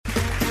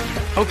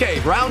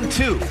Okay, round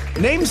two.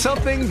 Name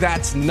something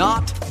that's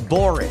not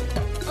boring.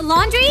 A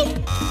laundry?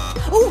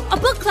 Ooh, a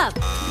book club.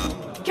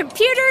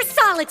 Computer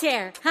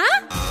solitaire,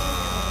 huh?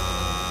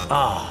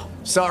 Ah,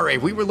 sorry,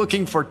 we were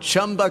looking for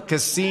Chumba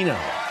Casino.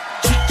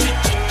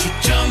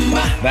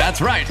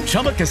 That's right.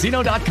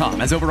 ChumbaCasino.com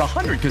has over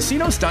 100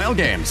 casino-style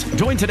games.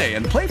 Join today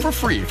and play for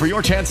free for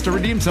your chance to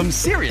redeem some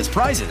serious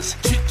prizes.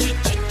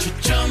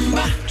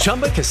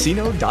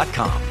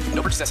 ChumbaCasino.com.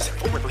 No purchase necessary.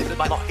 Void where prohibited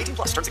by law. 18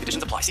 plus. Terms and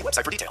conditions apply. See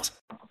website for details.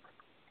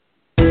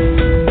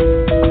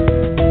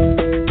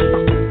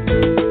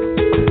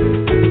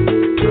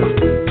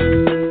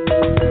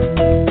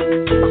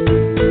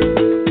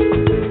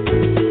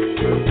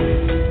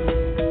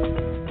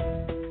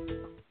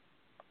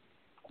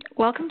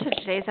 Welcome to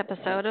today's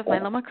episode of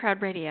Myeloma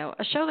Crowd Radio,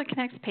 a show that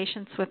connects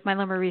patients with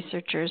myeloma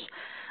researchers.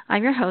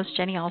 I'm your host,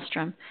 Jenny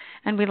Ahlstrom,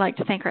 and we'd like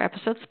to thank our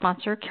episode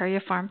sponsor,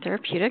 Karyopharm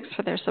Therapeutics,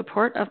 for their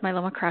support of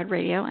Myeloma Crowd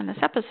Radio and this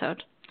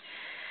episode.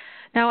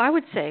 Now, I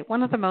would say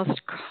one of the most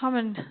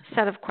common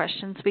set of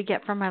questions we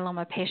get from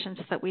myeloma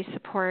patients that we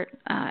support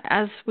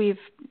as we've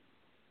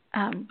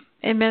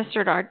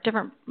administered our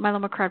different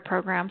Myeloma Crowd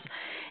programs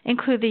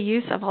include the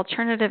use of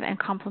alternative and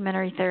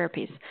complementary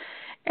therapies.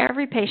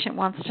 Every patient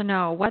wants to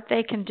know what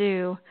they can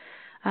do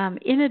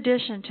in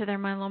addition to their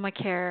myeloma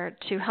care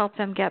to help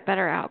them get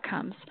better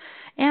outcomes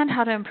and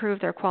how to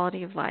improve their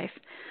quality of life.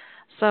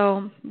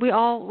 So we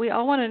all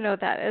want to know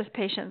that as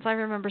patients. I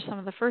remember some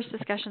of the first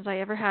discussions I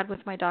ever had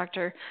with my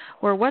doctor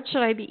were, what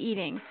should I be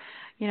eating?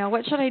 You know,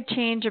 what should I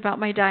change about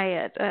my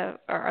diet? Or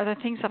are there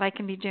things that I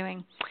can be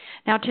doing?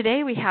 Now,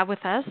 today we have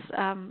with us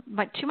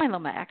two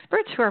myeloma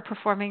experts who are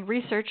performing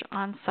research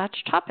on such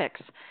topics.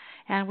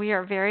 And we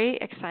are very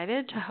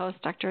excited to host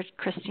Dr.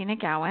 Krisstina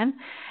Gowin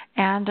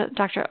and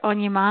Dr.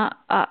 Onyemaechi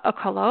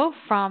Okolo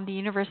from the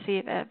University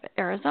of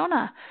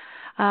Arizona.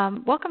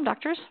 Welcome,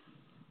 doctors.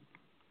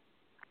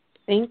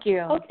 Thank you.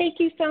 Oh, thank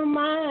you so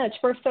much.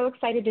 We're so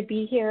excited to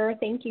be here.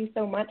 Thank you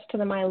so much to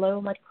the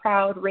Myeloma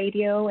Crowd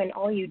Radio and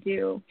all you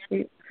do.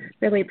 We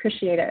really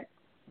appreciate it.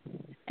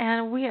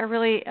 And we are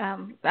really,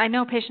 I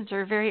know patients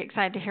are very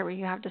excited to hear what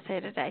you have to say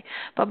today.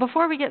 But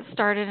before we get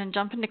started and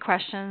jump into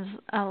questions,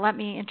 let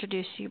me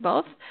introduce you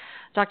both.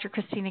 Dr.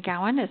 Krisstina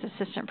Gowin is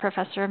Assistant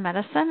Professor of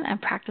Medicine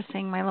and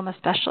Practicing Myeloma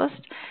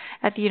Specialist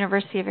at the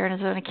University of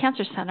Arizona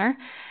Cancer Center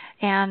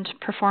and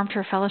performed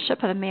her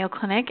fellowship at the Mayo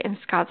Clinic in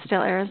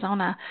Scottsdale,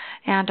 Arizona.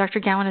 And Dr.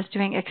 Gowin is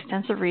doing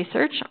extensive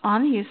research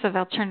on the use of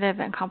alternative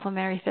and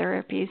complementary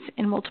therapies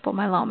in multiple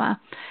myeloma.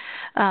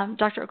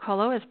 Dr.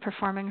 Okolo is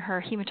performing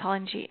her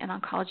Hematology and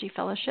Oncology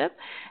Fellowship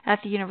at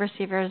the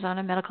University of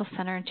Arizona Medical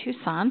Center in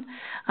Tucson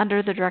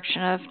under the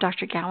direction of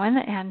Dr. Gowin,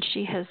 and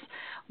she has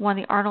won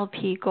the Arnold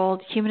P.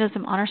 Gold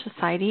Humanism Honor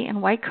Society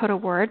and White Coat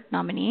Award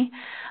nominee.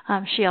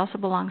 She also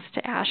belongs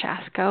to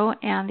ASCO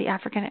and the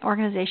African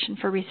Organization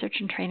for Research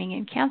and Training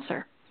in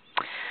Cancer.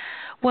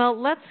 Well,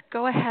 let's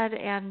go ahead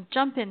and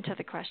jump into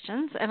the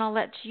questions, and I'll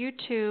let you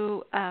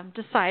two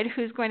decide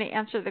who's going to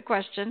answer the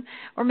question,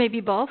 or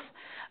maybe both.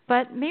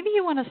 But maybe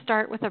you want to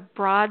start with a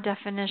broad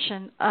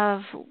definition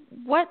of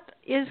what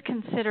is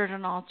considered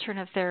an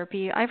alternative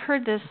therapy. I've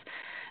heard this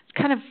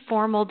kind of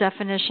formal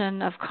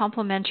definition of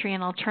complementary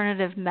and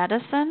alternative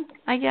medicine,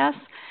 I guess,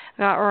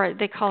 or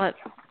they call it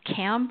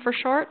CAM for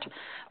short.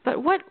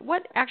 But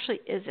what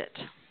actually is it?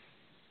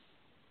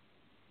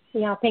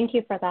 Yeah, thank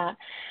you for that.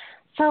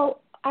 So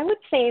I would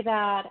say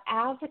that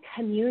as a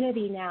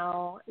community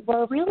now,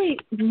 we're really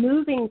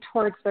moving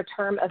towards the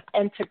term of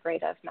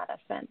integrative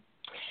medicine.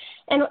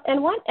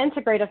 And what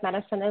integrative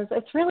medicine is,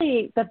 it's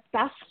really the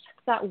best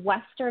that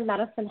Western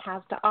medicine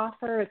has to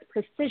offer. It's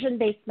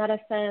precision-based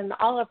medicine,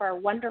 all of our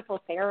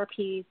wonderful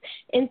therapies,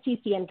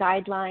 NCCN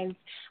guidelines.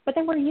 But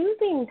then we're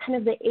using kind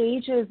of the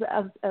ages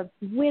of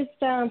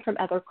wisdom from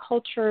other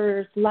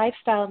cultures,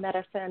 lifestyle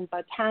medicine,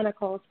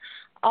 botanicals,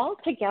 all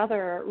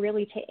together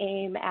really to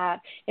aim at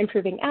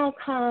improving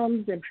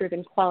outcomes,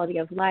 improving quality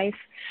of life.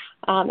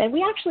 And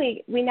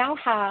we now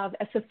have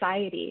a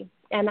society,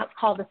 and that's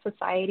called the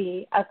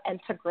Society of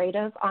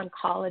Integrative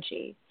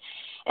Oncology.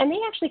 And they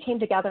actually came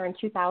together in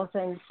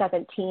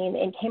 2017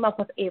 and came up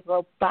with a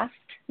robust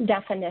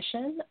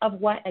definition of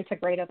what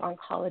integrative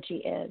oncology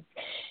is.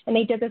 And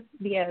they did this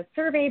via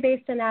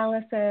survey-based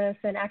analysis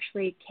and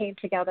actually came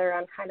together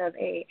on kind of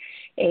a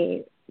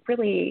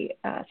really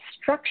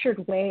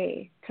structured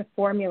way to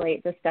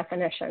formulate this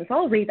definition. So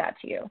I'll read that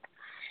to you.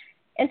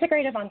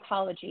 Integrative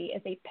oncology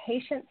is a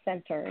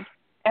patient-centered,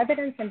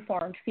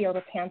 evidence-informed field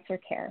of cancer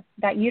care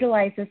that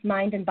utilizes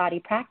mind and body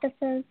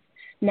practices,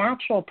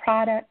 natural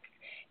products,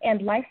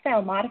 and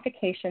lifestyle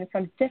modification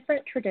from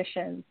different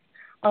traditions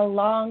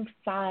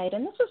alongside,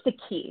 and this is the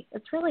key,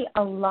 it's really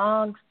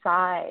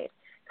alongside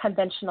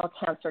conventional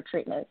cancer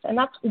treatments, and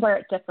that's where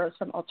it differs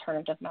from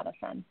alternative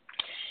medicine.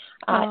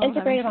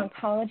 Integrative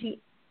oncology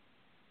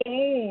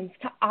aims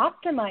to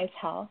optimize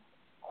health,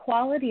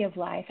 quality of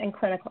life, and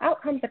clinical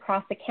outcomes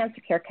across the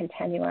cancer care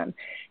continuum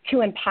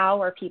to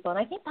empower people. And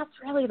I think that's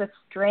really the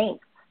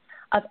strength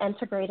of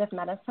integrative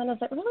medicine is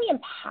it really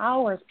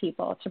empowers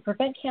people to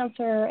prevent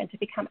cancer and to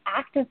become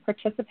active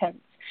participants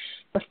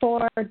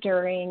before,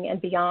 during,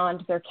 and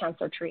beyond their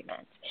cancer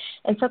treatment.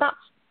 And so that's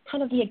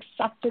kind of the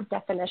accepted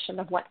definition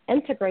of what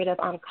integrative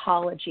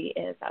oncology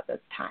is at this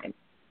time.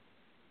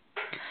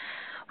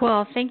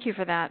 Well, thank you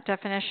for that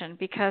definition,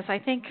 because I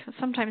think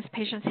sometimes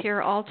patients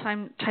hear all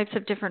types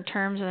of different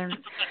terms and they're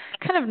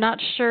kind of not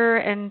sure.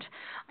 And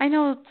I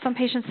know some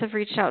patients have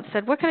reached out and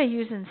said, what can I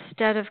use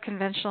instead of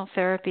conventional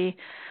therapy?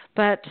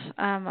 But,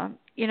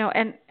 you know,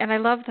 and I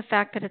love the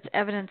fact that it's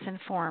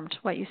evidence-informed.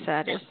 What you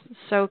said is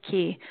so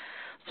key.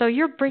 So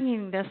you're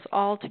bringing this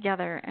all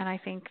together, and I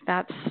think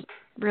that's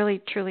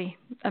really, truly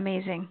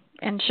amazing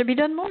and should be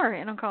done more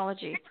in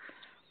oncology.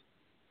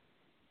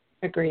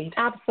 Agreed.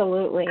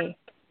 Absolutely.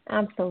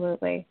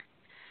 Absolutely.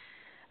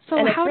 So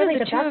and how really do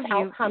the two of you...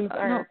 outcomes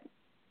are... No.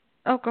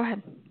 Oh, go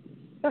ahead.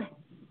 Go ahead.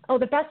 Oh,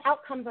 the best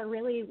outcomes are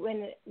really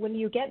when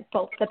you get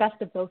both, the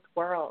best of both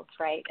worlds,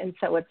 right? And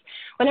so it's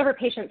whenever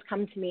patients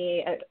come to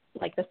me,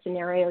 like the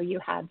scenario you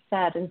had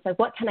said, and said,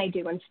 what can I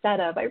do instead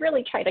of? I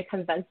really try to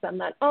convince them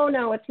that, oh,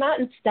 no, it's not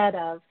instead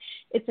of.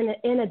 It's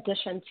in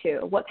addition to.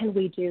 What can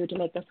we do to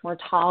make this more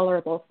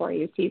tolerable for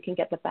you so you can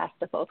get the best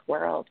of both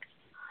worlds?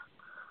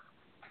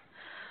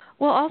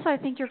 Well, also, I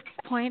think your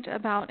point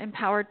about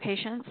empowered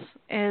patients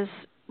is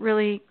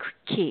really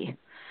key,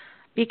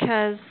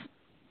 because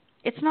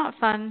it's not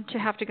fun to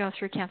have to go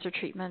through cancer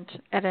treatment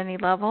at any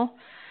level,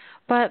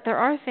 but there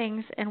are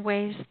things and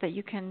ways that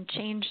you can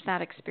change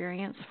that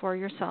experience for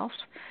yourself.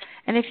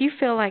 And if you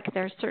feel like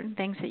there's certain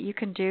things that you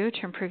can do to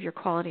improve your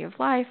quality of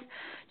life,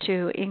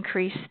 to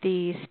increase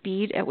the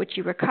speed at which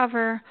you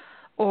recover,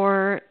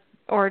 or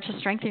to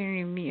strengthen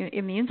your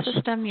immune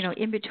system, you know,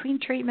 in between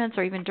treatments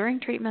or even during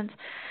treatments,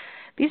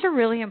 these are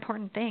really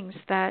important things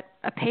that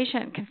a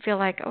patient can feel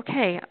like,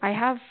 okay, I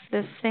have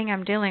this thing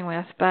I'm dealing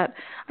with, but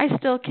I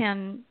still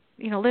can,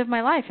 you know, live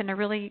my life in a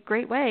really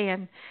great way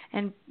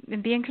and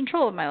be in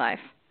control of my life.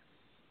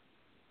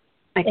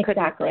 I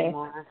couldn't agree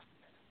more.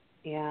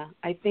 Yeah,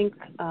 I think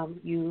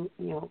you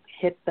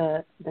hit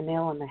the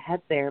nail on the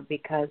head there,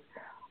 because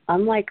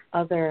unlike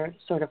other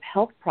sort of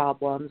health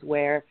problems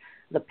where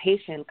the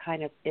patient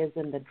kind of is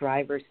in the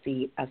driver's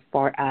seat as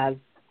far as,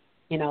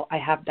 you know, I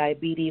have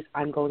diabetes,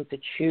 I'm going to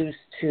choose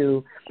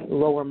to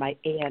lower my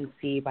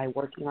ANC by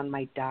working on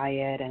my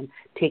diet and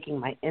taking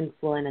my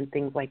insulin and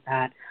things like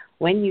that.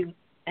 When you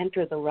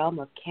enter the realm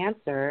of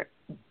cancer,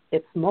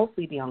 it's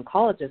mostly the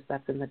oncologist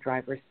that's in the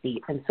driver's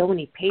seat. And so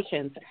many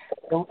patients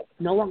no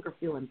longer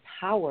feel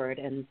empowered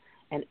and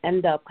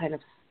end up kind of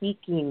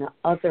seeking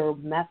other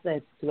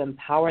methods to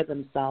empower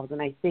themselves.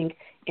 And I think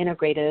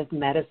integrative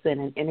medicine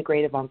and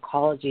integrative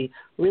oncology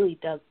really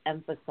does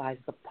emphasize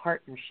the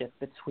partnership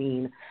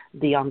between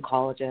the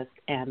oncologist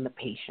and the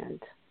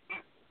patient.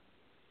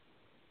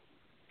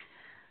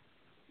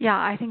 Yeah,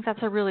 I think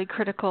that's a really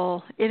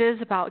critical, it is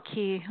about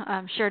key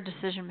shared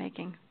decision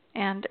making,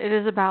 and it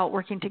is about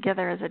working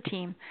together as a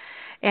team.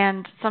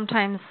 And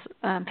sometimes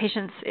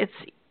patients,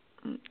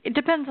 it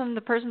depends on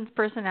the person's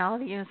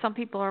personality. You know, some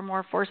people are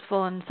more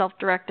forceful and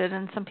self-directed,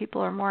 and some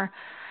people are more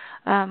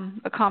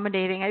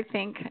accommodating, I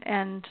think.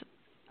 And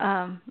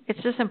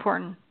it's just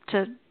important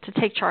to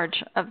take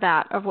charge of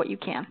that, of what you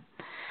can.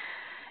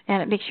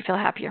 And it makes you feel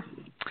happier.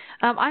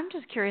 I'm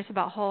just curious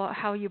about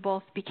how you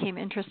both became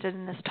interested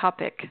in this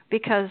topic,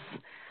 because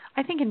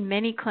I think in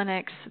many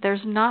clinics there's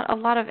not a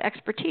lot of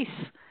expertise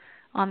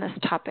on this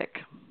topic.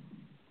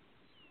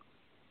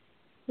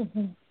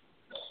 Mm-hmm.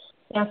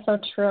 Yeah, so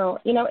true.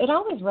 You know, it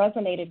always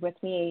resonated with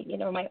me. You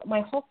know,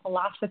 my whole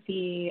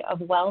philosophy of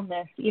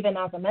wellness, even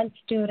as a med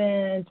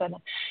student and,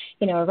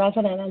 you know, a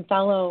resident and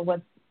fellow, was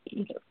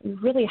you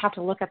really have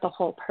to look at the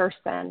whole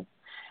person.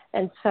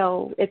 And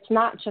so it's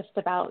not just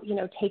about, you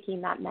know, taking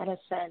that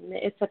medicine.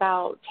 It's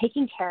about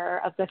taking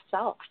care of the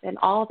self and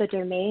all the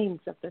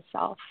domains of the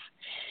self.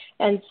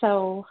 And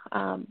so,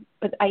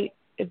 but I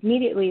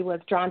immediately was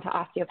drawn to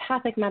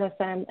osteopathic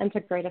medicine,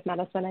 integrative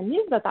medicine, and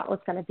knew that was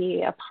going to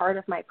be a part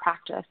of my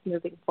practice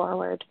moving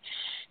forward.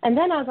 And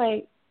then as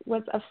I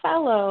was a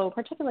fellow,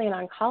 particularly in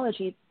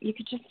oncology, you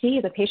could just see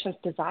the patient's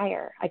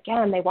desire.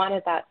 Again, they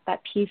wanted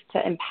that piece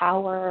to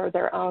empower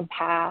their own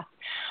path.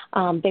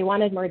 They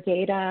wanted more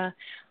data.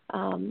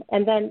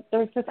 And then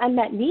there's this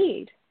unmet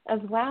need as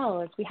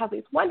well, as we have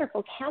these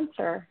wonderful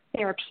cancer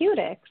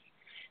therapeutics,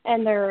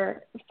 and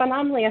they're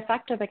phenomenally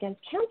effective against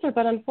cancer,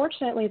 but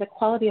unfortunately the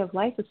quality of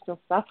life is still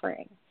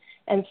suffering.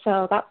 And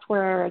so that's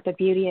where the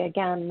beauty,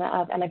 again,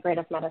 of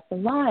integrative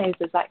medicine lies,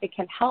 is that it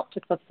can help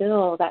to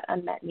fulfill that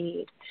unmet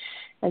need.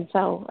 And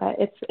so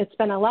it's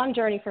been a long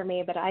journey for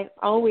me, but I've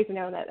always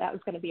known that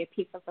was going to be a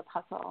piece of the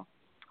puzzle.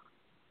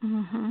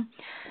 Mm-hmm.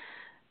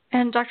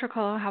 And Dr.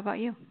 Okolo, how about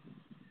you?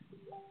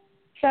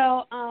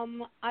 So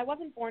I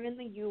wasn't born in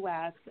the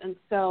U.S., and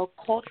so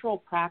cultural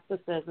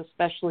practices,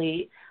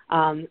 especially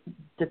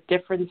the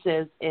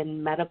differences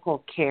in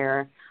medical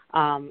care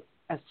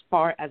as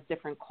far as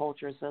different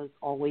cultures, has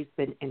always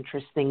been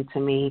interesting to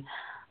me.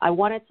 I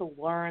wanted to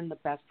learn the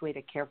best way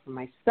to care for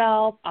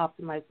myself,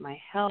 optimize my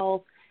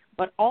health,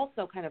 but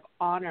also kind of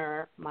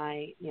honor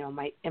my,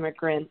 my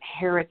immigrant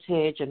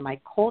heritage and my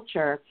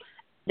culture,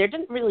 there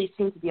didn't really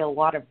seem to be a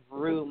lot of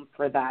room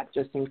for that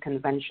just in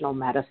conventional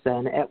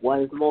medicine. It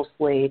was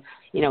mostly,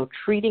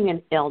 treating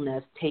an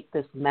illness, take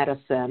this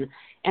medicine.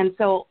 And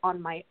so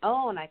on my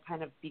own, I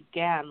kind of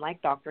began,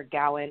 like Dr.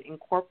 Gowin,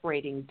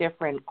 incorporating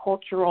different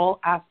cultural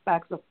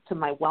aspects to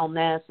my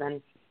wellness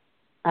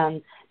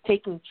and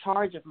taking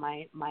charge of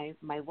my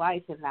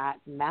life in that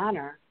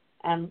manner.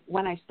 And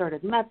when I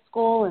started med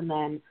school and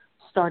then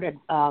started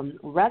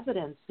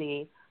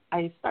residency,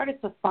 I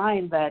started to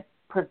find that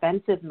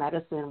preventive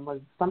medicine was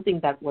something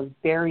that was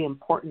very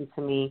important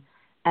to me.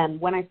 And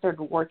when I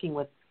started working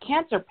with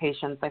cancer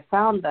patients, I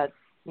found that,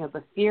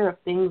 the fear of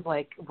things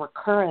like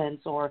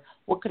recurrence or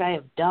what could I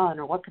have done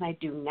or what can I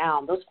do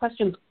now, those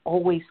questions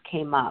always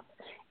came up.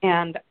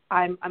 And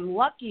I'm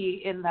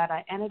lucky in that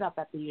I ended up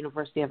at the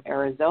University of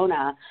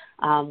Arizona,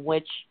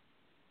 which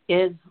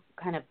is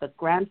kind of the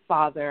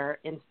grandfather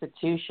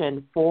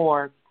institution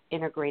for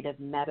integrative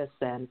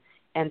medicine.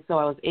 And so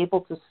I was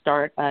able to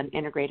start an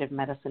integrative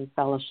medicine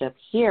fellowship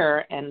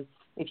here. And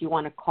if you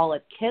want to call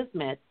it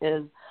kismet,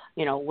 is,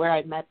 where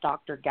I met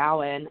Dr.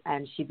 Gowin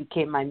and she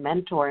became my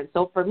mentor. And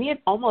so for me,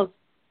 it almost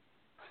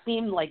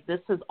seemed like this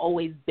has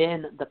always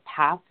been the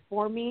path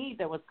for me.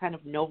 There was kind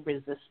of no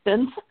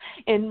resistance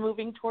in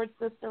moving towards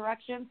this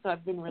direction. So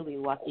I've been really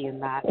lucky in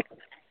that.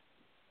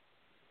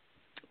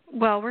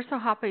 Well, we're so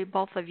happy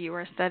both of you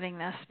are studying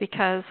this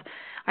because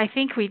I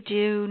think we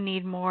do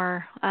need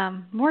more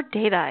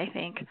data, I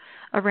think,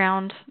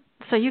 around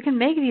so you can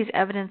make these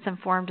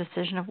evidence-informed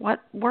decisions of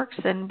what works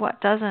and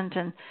what doesn't.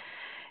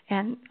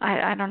 And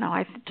I don't know,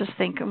 I just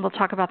think, and we'll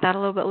talk about that a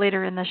little bit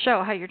later in the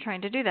show, how you're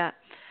trying to do that.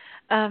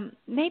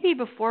 Maybe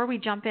before we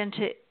jump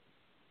into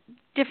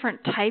different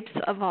types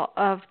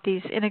of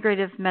these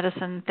integrative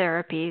medicine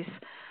therapies,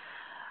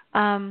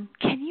 can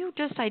you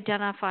just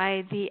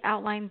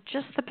outline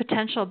just the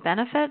potential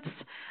benefits?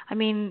 I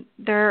mean,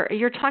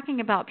 you're talking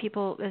about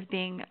people as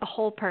being a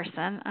whole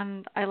person,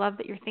 and I love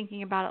that you're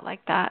thinking about it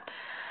like that.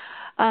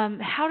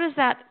 How does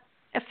that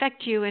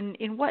affect you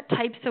in what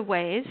types of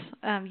ways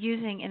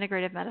using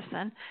integrative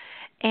medicine?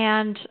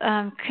 And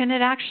can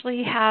it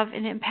actually have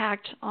an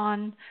impact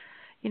on,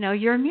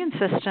 your immune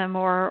system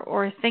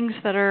or things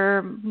that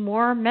are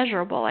more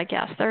measurable, I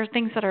guess? There are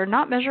things that are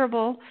not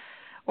measurable,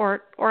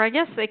 or I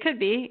guess they could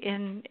be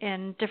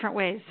in different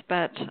ways,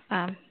 but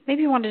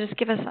maybe you want to just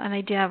give us an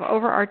idea of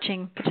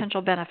overarching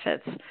potential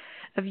benefits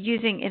of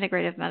using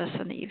integrative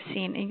medicine that you've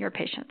seen in your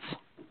patients.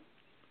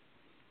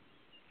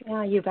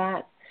 Yeah, you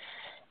bet.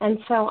 And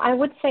so I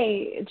would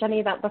say,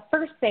 Jenny, that the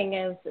first thing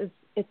is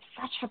it's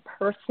such a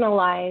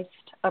personalized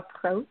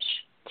approach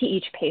to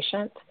each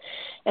patient.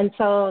 And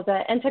so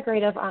the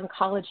integrative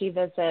oncology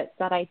visit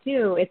that I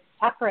do, it's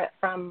separate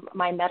from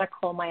my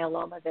medical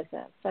myeloma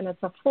visits. And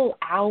it's a full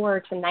hour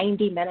to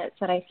 90 minutes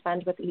that I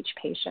spend with each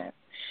patient.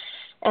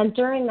 And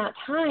during that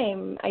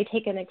time, I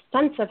take an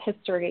extensive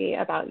history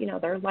about,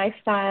 their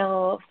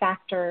lifestyle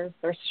factors,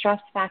 their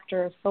stress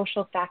factors,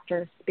 social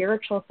factors,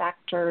 spiritual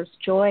factors,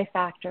 joy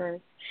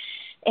factors,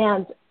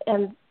 and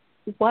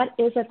what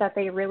is it that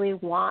they really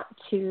want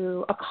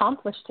to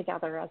accomplish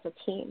together as a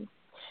team.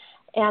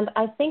 And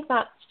I think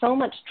that so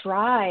much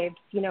drives,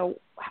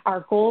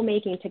 our goal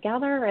making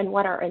together and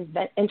what our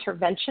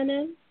intervention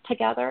is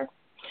together.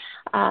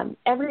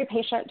 Every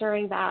patient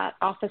during that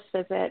office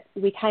visit,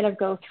 we kind of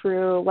go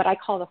through what I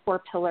call the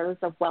 4 pillars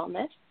of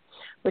wellness,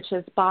 which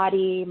is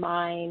body,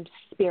 mind,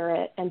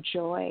 spirit, and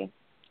joy.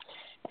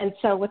 And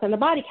so within the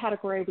body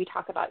category, we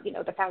talk about,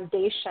 the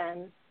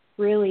foundation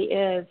really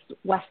is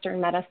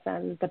Western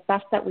medicine, the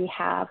best that we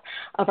have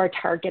of our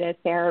targeted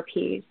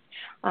therapies.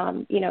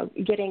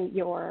 Getting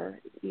your,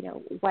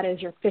 what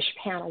is your FISH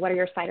panel? What are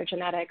your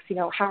cytogenetics?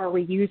 How are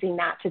we using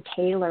that to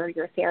tailor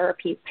your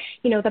therapies?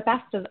 The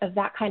best of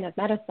that kind of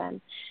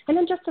medicine. And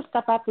then just to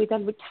step up, we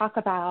talk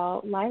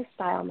about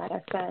lifestyle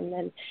medicine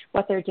and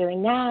what they're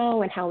doing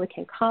now and how we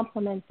can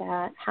complement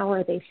that. How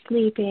are they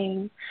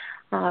sleeping?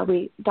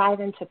 We dive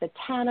into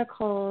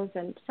botanicals,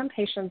 and some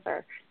patients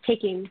are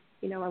taking,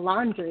 a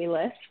laundry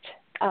list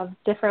of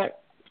different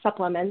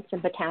supplements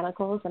and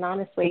botanicals, and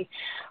honestly,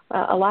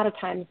 a lot of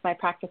times my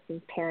practice is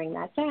paring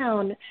that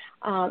down,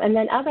 and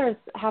then others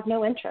have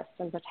no interest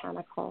in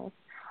botanicals.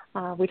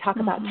 We talk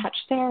about touch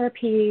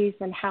therapies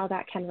and how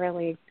that can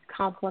really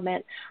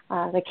complement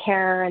the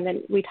care, and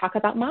then we talk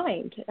about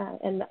mind,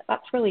 and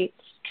that's really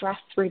stress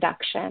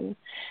reduction.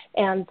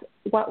 And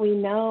what we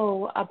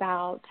know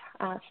about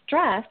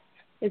stress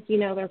is,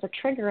 there's a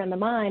trigger in the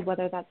mind,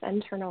 whether that's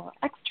internal or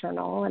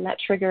external, and that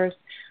triggers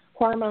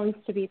hormones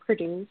to be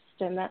produced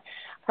and that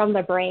from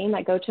the brain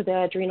that go to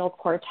the adrenal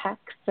cortex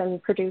and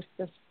produce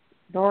this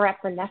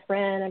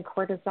norepinephrine and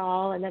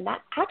cortisol, and then that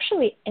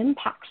actually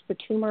impacts the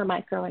tumor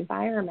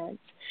microenvironment.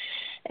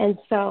 And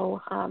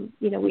so,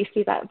 we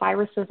see that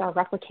viruses are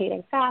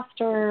replicating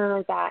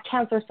faster, that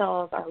cancer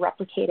cells are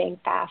replicating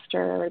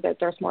faster, that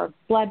there's more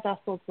blood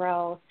vessel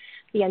growth,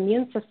 the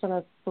immune system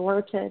is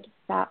thwarted,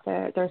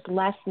 that. There's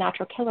less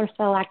natural killer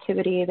cell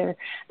activity.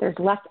 There's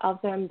less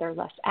of them. They're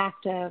less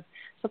active.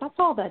 So that's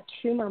all the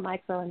tumor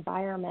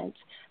microenvironment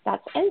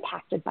that's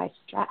impacted by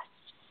stress.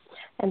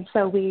 And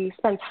so we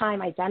spend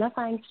time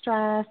identifying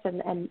stress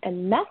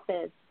and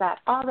methods that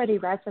already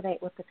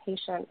resonate with the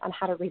patient on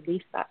how to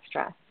release that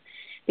stress,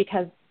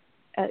 because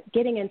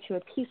getting into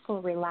a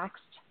peaceful,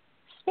 relaxed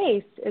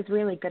space is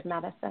really good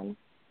medicine.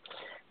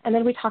 And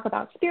then we talk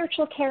about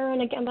spiritual care,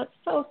 and again, that's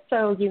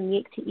so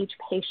unique to each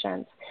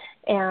patient,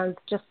 and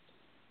just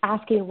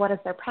asking what is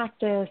their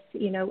practice,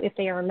 if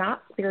they are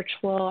not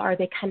spiritual, are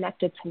they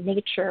connected to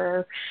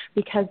nature?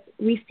 Because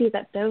we see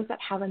that those that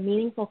have a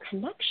meaningful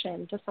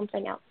connection to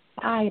something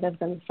outside of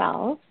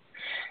themselves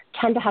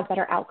tend to have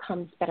better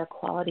outcomes, better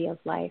quality of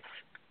life.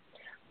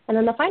 And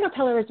then the final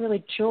pillar is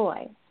really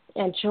joy.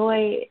 And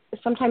joy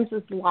sometimes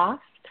is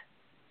lost,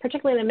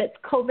 particularly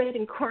amidst COVID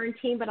and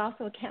quarantine, but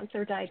also a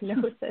cancer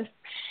diagnosis.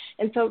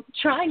 And so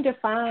trying to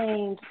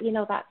find,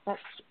 that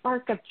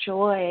spark of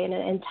joy and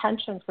an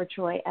intention for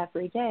joy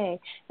every day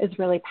is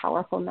really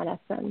powerful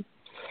medicine.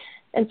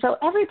 And so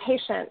every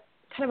patient,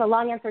 kind of a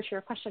long answer to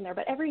your question there,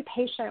 but every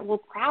patient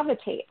will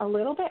gravitate a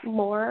little bit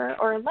more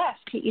or less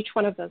to each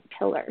one of those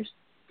pillars.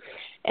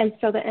 And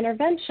so the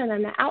intervention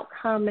and the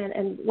outcome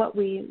and what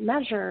we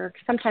measure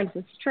sometimes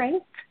is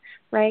strength,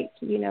 right?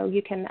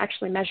 You can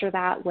actually measure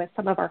that with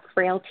some of our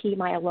frailty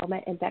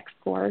myeloma index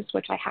scores,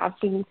 which I have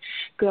seen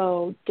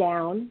go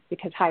down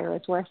because higher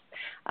is worse,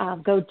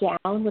 go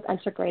down with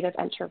integrative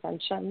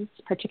interventions,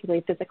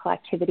 particularly physical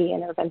activity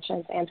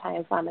interventions,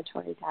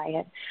 anti-inflammatory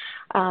diet.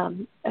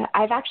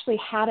 I've actually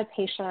had a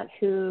patient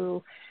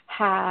who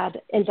had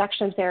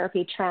induction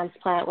therapy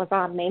transplant, was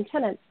on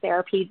maintenance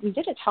therapy. He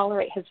didn't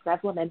tolerate his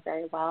Revlimid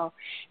very well,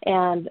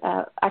 and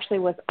actually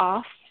was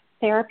off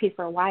therapy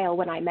for a while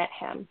when I met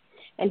him.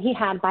 And he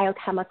had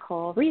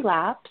biochemical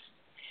relapse,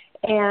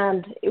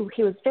 and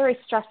he was very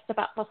stressed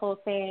about the whole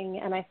thing.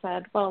 And I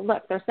said, well,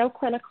 look, there's no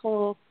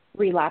clinical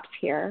relapse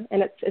here,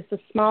 and it's a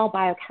small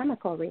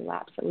biochemical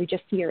relapse, and we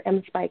just see your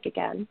M spike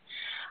again.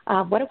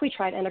 What if we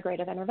tried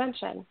integrative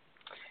intervention?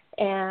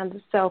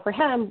 And so for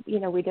him,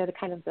 we did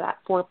kind of that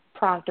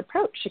four-pronged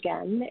approach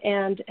again,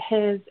 and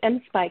his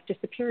M spike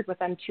disappeared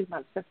within 2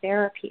 months of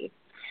therapy.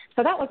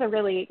 So that was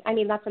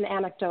that's an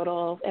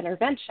anecdotal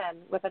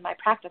intervention within my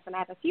practice, and I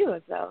have a few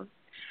of those.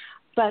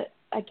 But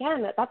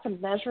again, that's a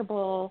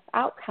measurable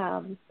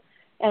outcome.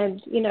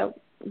 And,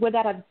 would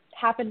that have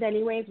happened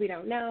anyways? We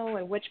don't know.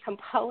 And which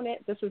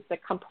component, this is the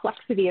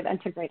complexity of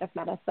integrative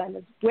medicine,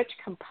 is which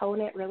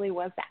component really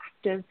was the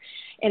active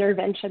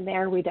intervention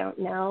there? We don't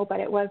know, but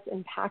it was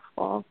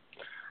impactful.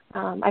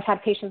 I've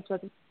had patients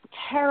with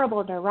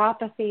terrible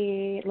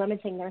neuropathy,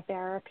 limiting their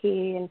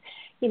therapy, and,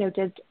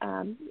 did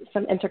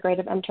some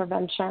integrative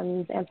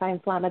interventions,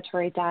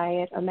 anti-inflammatory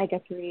diet,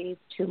 omega-3s,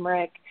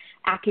 turmeric,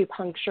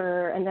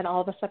 acupuncture, and then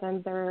all of a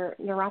sudden their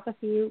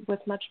neuropathy was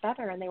much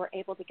better and they were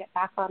able to get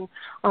back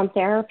on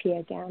therapy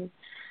again.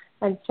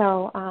 And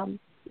so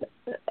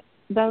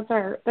those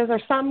are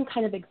some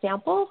kind of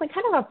examples and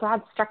kind of a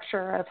broad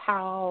structure of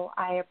how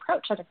I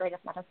approach integrative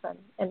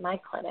medicine in my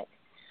clinic.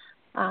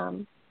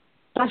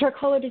 Dr.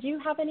 Okolo, did you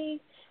have any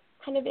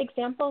kind of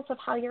examples of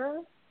how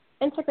you're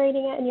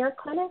integrating it in your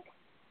clinic?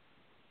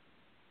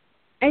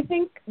 I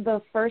think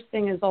the first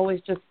thing is always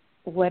just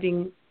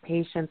letting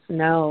patients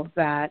know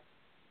that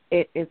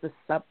it is a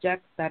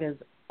subject that is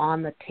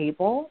on the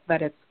table,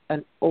 that it's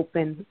an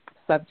open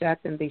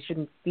subject, and they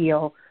shouldn't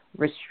feel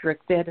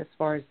restricted as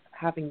far as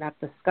having that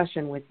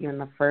discussion with you in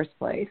the first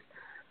place.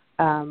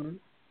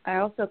 I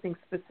also think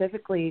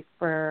specifically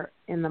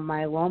in the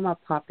myeloma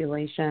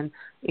population,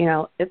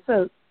 it's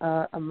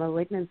a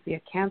malignancy,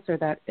 a cancer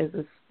that is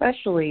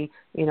especially,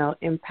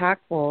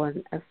 impactful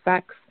and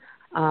affects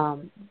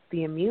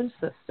the immune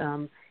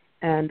system,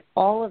 and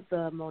all of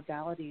the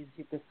modalities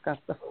you discussed,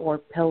 the 4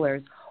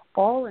 pillars,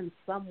 all in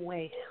some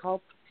way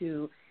help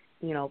to,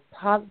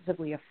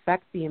 positively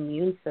affect the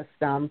immune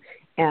system.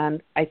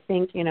 And I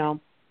think,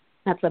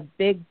 that's a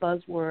big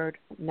buzzword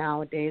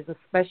nowadays,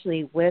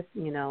 especially with,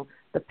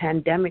 the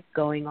pandemic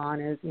going on,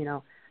 is,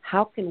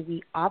 how can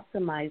we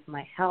optimize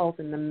my health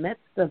in the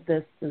midst of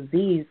this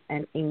disease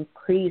and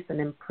increase and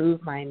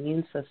improve my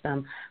immune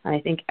system? And I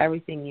think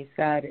everything you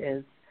said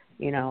is,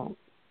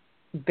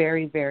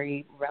 very,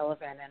 very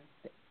relevant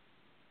and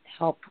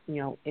help,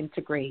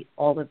 integrate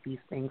all of these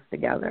things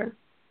together.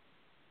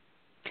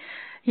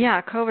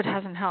 Yeah, COVID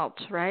hasn't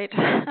helped, right?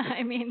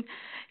 I mean,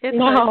 it's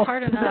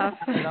hard enough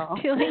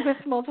dealing with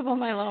multiple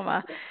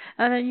myeloma,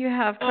 and then you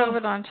have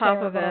COVID on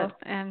top of it.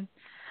 And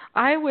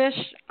I wish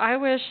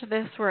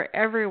this were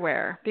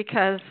everywhere,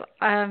 because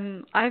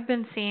I've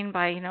been seen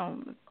by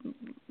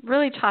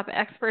really top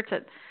experts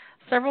at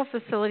several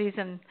facilities,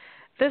 and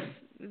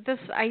this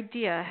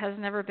idea has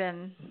never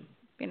been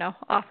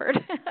offered.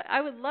 I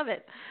would love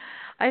it.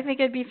 I think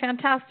it'd be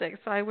fantastic.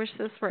 So I wish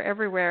this were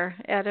everywhere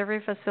at every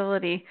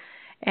facility.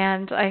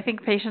 And I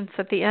think patients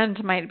at the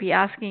end might be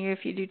asking you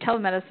if you do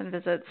telemedicine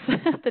visits,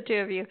 the two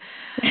of you.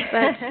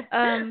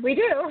 But we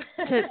do.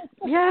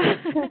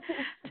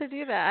 To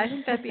do that. I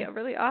think that'd be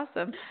really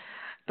awesome.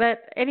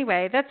 But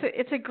anyway,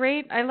 it's a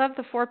great. I love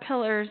the 4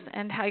 pillars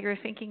and how you're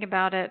thinking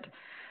about it,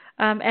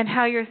 and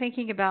how you're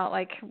thinking about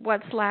like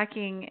what's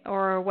lacking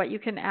or what you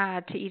can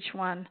add to each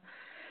one,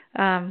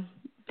 and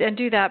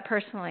do that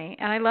personally.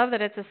 And I love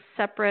that it's a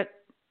separate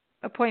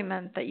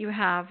appointment that you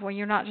have when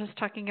you're not just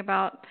talking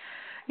about,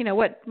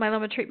 what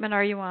myeloma treatment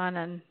are you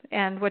on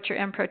and what's your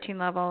M protein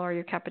level or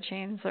your kappa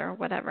chains or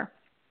whatever,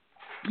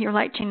 your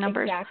light chain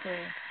numbers. Exactly.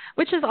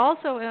 Which is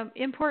also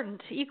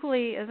important,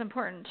 equally as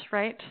important,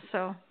 right?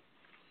 So.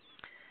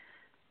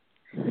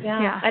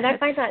 Yeah, and I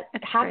find that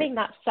having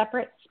great. that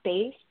separate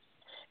space,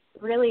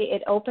 really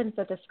it opens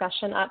the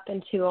discussion up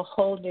into a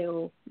whole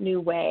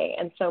new way.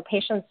 And so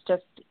patients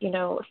just,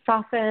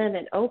 soften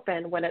and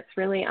open when it's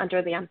really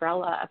under the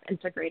umbrella of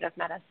integrative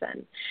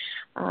medicine.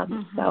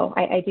 So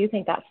I do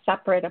think that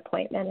separate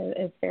appointment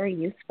is very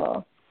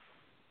useful.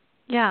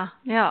 Yeah.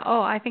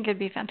 Oh, I think it'd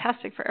be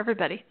fantastic for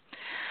everybody.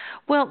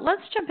 Well,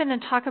 let's jump in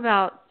and talk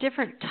about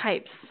different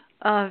types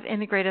of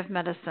integrative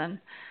medicine.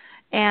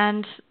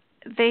 And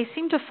they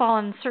seem to fall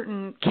in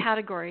certain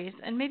categories.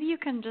 And maybe you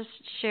can just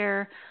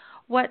share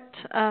what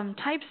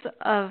types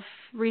of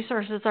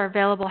resources are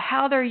available,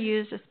 how they're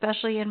used,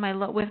 especially with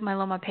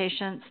myeloma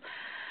patients,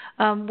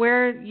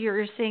 where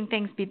you're seeing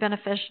things be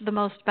the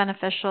most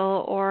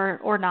beneficial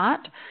or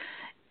not,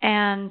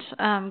 and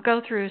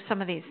go through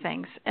some of these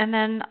things. And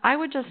then I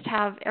would just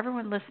have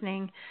everyone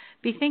listening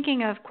be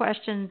thinking of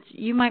questions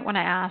you might want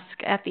to ask.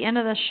 At the end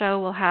of the show,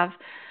 we'll have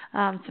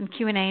some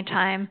Q&A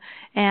time,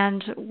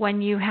 and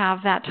when you have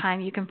that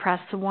time, you can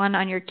press the 1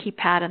 on your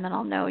keypad, and then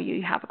I'll know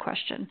you have a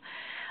question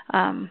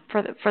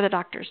for the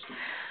doctors.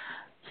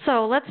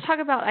 So let's talk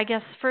about, I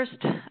guess, first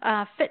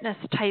fitness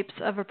types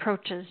of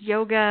approaches,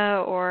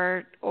 yoga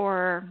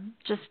or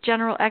just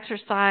general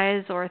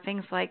exercise or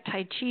things like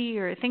Tai Chi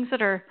or things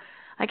that are,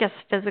 I guess,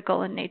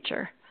 physical in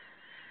nature.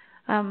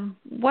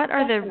 What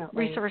are the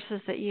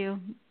resources that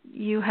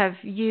you have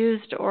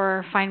used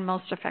or find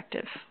most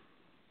effective?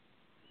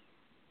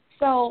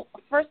 So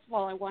first of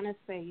all, I want to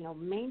say,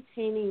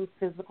 maintaining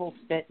physical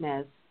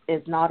fitness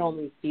is not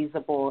only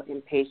feasible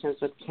in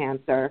patients with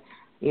cancer,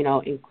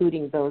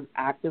 including those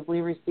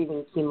actively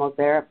receiving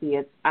chemotherapy.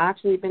 It's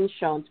actually been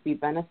shown to be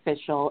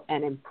beneficial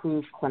and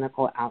improve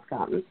clinical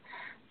outcomes.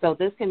 So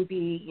this can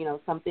be,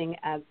 something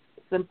as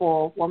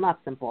simple, well, not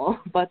simple,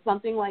 but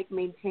something like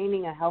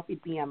maintaining a healthy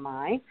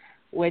BMI,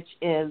 which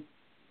is,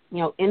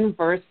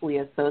 inversely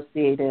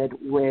associated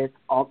with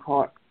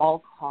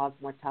all-cause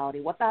mortality.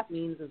 What that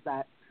means is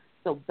that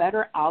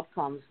better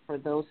outcomes for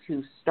those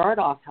who start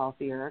off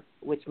healthier,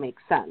 which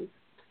makes sense.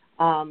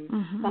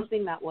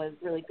 Something that was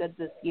really good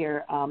this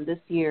year, this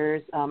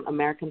year's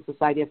American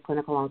Society of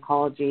Clinical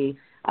Oncology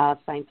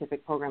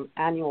Scientific Program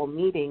annual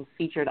meeting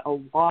featured a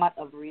lot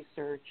of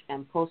research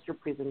and poster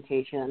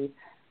presentations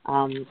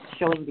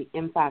showing the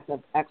impact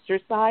of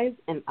exercise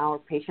in our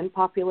patient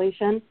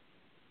population.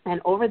 And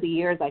over the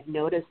years, I've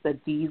noticed that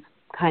these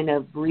kind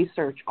of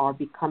research are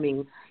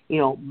becoming,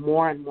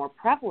 more and more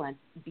prevalent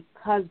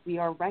because we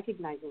are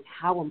recognizing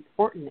how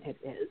important it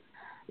is.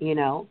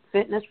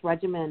 Fitness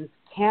regimens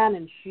can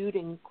and should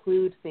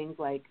include things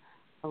like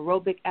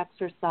aerobic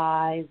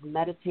exercise,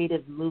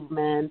 meditative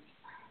movements.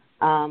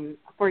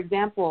 For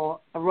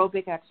example,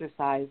 aerobic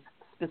exercise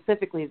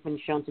specifically has been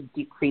shown to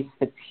decrease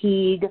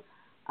fatigue,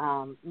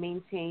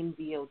 maintain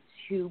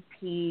VO2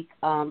 peak,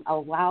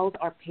 allows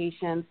our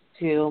patients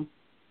to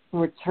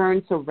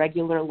return to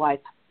regular life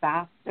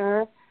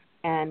faster,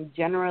 and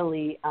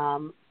generally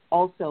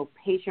also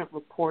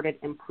patient-reported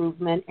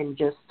improvement in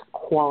just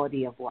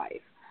quality of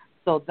life.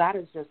 So that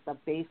is just a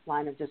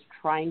baseline of just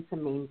trying to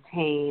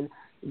maintain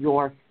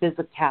your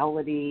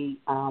physicality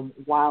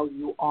while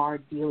you are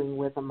dealing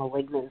with a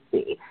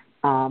malignancy.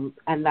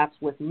 And that's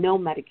with no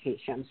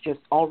medications, just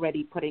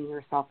already putting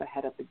yourself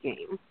ahead of the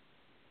game.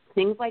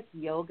 Things like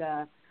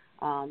yoga,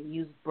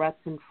 use breath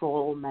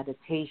control,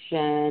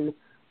 meditation,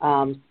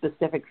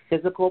 specific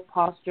physical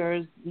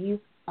postures. These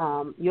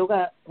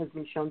yoga has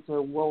been shown to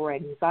lower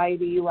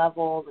anxiety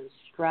levels and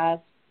stress,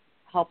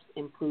 helps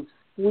improve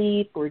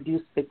sleep,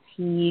 reduce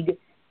fatigue.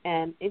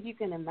 And if you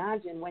can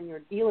imagine, when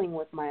you're dealing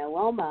with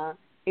myeloma,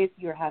 if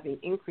you're having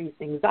increased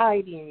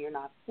anxiety and you're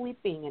not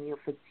sleeping and you're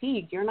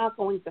fatigued, you're not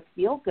going to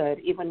feel good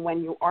even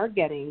when you are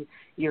getting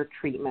your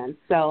treatment.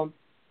 So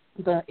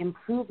the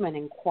improvement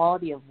in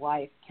quality of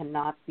life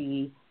cannot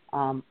be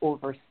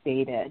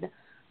overstated.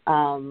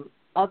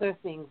 Other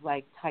things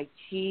like Tai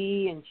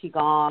Chi and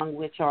Qigong,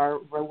 which are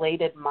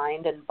related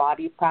mind and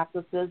body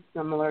practices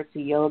similar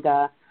to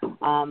yoga,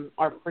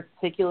 are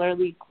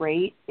particularly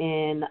great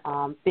in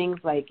things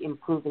like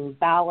improving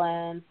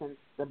balance and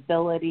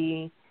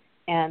stability.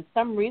 And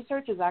some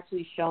research has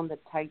actually shown that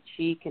Tai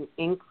Chi can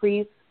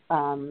increase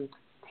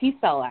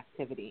T-cell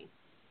activity.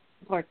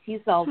 So our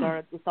T-cells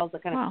are the cells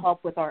that kind of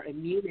help with our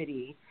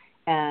immunity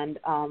and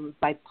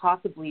by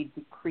possibly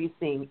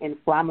decreasing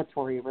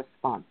inflammatory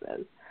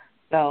responses.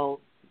 So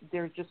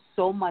there's just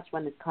so much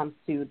when it comes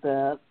to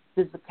the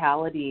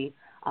physicality,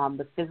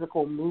 the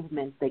physical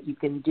movement that you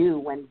can do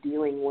when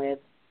dealing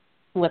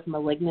with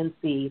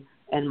malignancy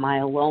and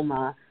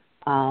myeloma.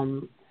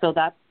 So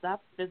that's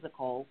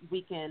physical.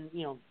 We can,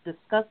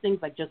 discuss things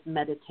like just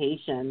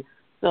meditation.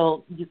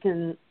 So you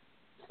can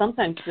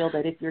sometimes feel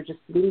that if you're just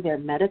sitting there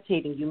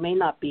meditating, you may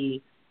not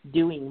be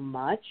doing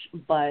much,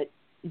 but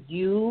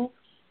you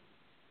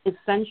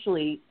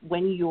essentially,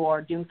 when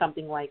you're doing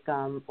something like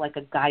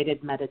a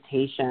guided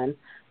meditation,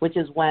 which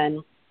is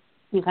when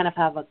you kind of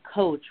have a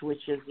coach,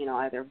 which is,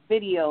 either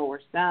video or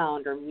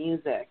sound or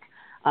music,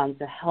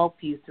 to help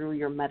you through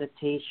your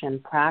meditation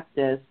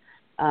practice.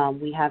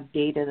 We have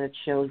data that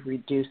shows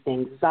reduced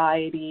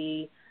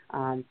anxiety,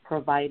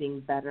 providing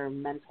better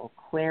mental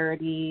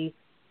clarity.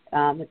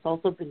 It's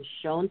also been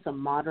shown to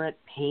moderate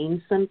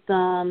pain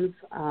symptoms,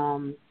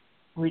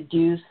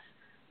 reduce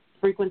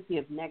frequency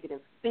of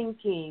negative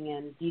thinking,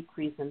 and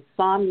decrease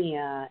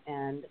insomnia,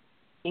 and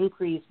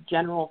increase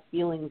general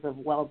feelings of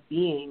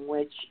well-being,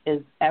 which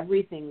is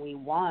everything we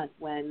want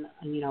when,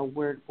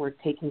 we're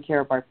taking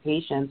care of our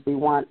patients. We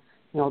want,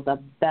 the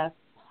best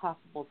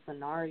possible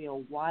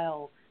scenario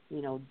while,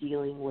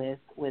 dealing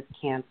with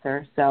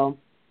cancer. So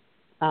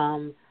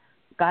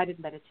guided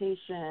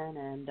meditation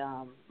and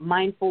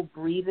mindful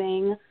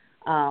breathing.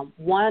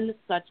 One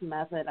such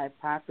method I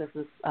practice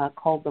is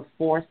called the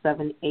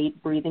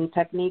 4-7-8 breathing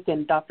technique.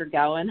 And Dr.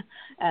 Gowin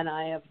and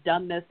I have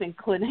done this in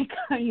clinic,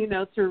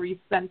 to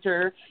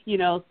recenter,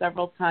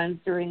 several times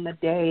during the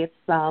day.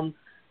 It's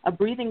a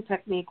breathing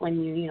technique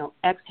when you,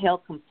 exhale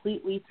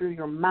completely through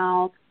your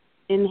mouth,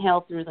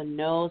 inhale through the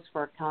nose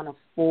for a count of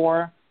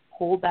 4,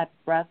 hold that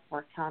breath for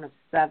a count of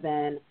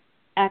 7,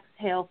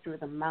 exhale through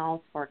the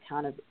mouth for a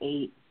count of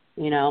 8,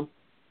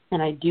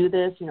 And I do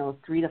this,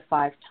 3 to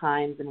 5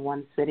 times in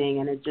one sitting,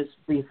 and it just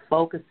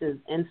refocuses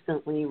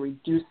instantly,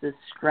 reduces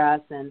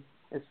stress, and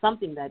is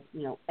something that,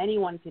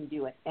 anyone can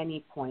do at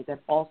any point that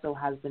also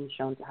has been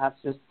shown to have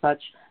just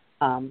such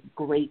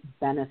great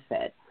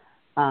benefit.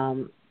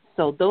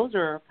 So those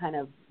are kind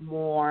of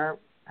more,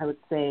 I would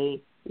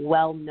say,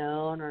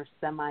 well-known or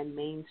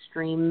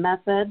semi-mainstream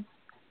methods.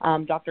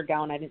 Dr.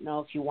 Gowin, I didn't know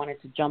if you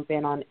wanted to jump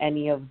in on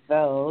any of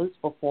those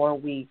before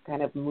we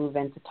kind of move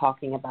into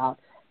talking about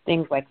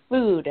things like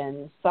food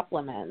and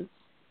supplements.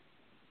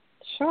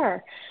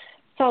 Sure.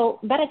 So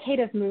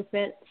meditative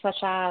movement such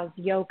as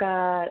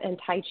yoga and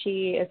Tai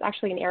Chi is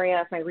actually an area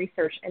of my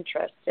research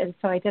interest. And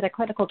so I did a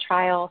clinical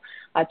trial,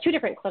 2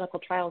 different clinical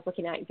trials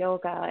looking at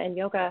yoga, and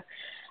yoga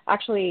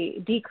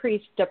actually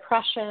decreased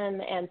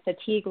depression and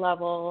fatigue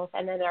levels.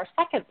 And then in our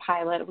second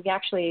pilot, we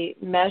actually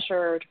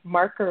measured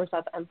markers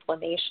of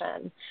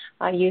inflammation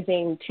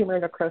using tumor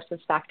necrosis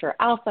factor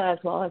alpha as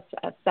well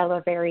as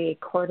salivary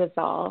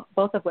cortisol,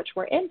 both of which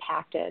were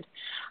impacted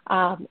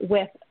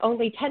with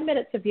only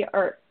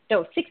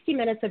 60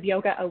 minutes of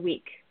yoga a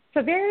week.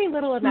 So very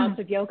little amounts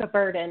of yoga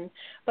burden,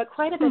 but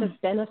quite a bit of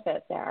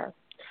benefit there.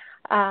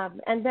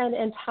 And then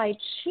in Tai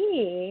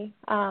Chi,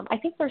 I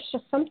think there's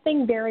just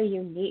something very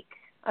unique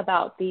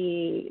about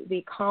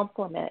the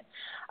complement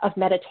of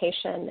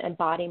meditation and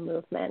body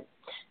movement.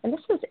 And this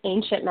is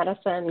ancient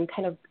medicine,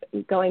 kind of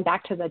going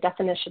back to the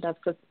definition of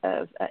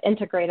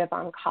integrative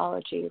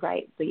oncology,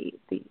 right? The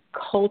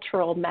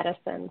cultural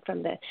medicine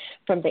from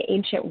the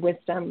ancient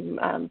wisdom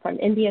from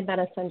Indian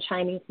medicine,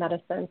 Chinese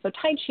medicine. So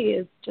Tai Chi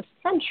is just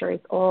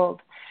centuries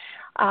old.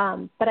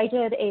 But I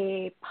did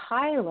a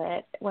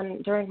pilot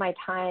during my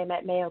time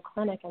at Mayo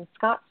Clinic in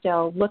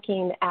Scottsdale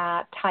looking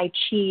at Tai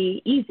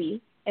Chi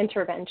Easy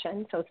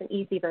intervention, so it's an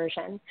easy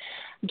version,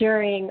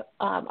 during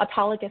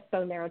autologous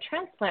bone marrow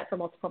transplant for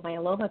multiple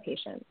myeloma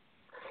patients.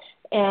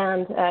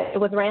 And it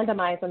was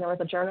randomized and there was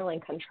a journaling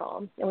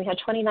control. And we had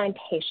 29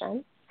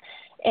 patients.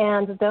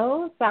 And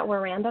those that were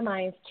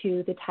randomized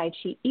to the Tai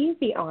Chi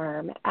Easy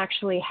arm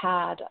actually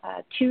had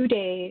a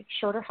 2-day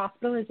shorter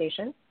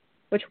hospitalization,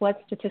 which was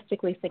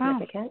statistically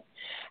significant,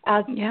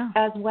 as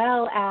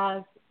well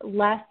as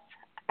less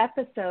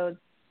episodes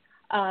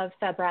of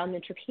febrile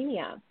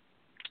neutropenia.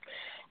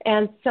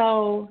 And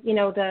so,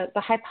 the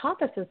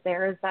hypothesis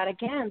there is that,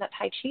 again, that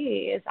Tai Chi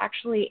is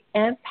actually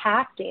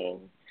impacting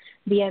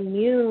the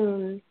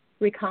immune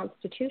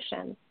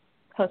reconstitution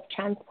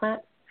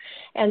post-transplant.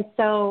 And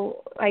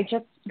so I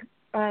just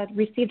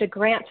received a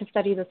grant to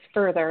study this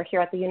further here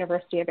at the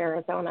University of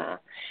Arizona.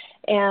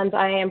 And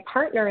I am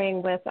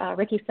partnering with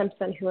Ricky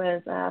Simpson, who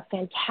is a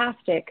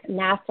fantastic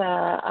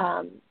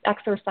NASA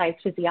exercise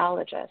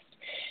physiologist.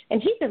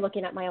 And he's been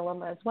looking at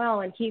myeloma as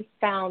well, and he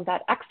found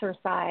that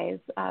exercise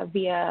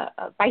via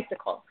a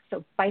bicycle,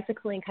 so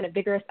bicycling, kind of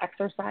vigorous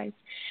exercise,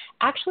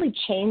 actually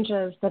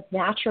changes the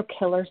natural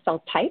killer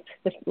cell type,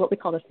 what we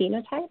call the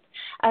phenotype,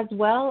 as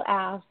well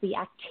as the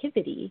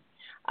activity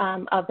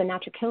of the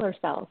natural killer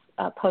cells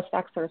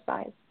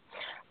post-exercise.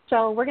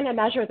 So we're going to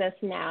measure this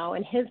now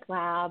in his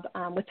lab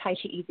with Tai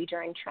Chi Easy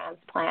during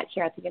transplant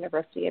here at the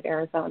University of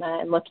Arizona,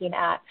 and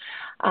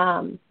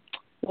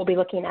we'll be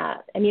looking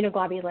at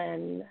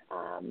immunoglobulin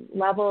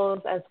levels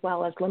as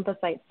well as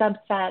lymphocyte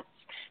subsets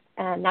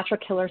and natural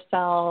killer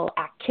cell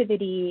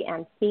activity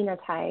and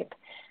phenotype.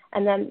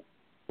 And then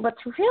what's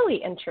really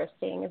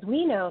interesting is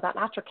we know that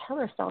natural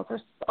killer cells are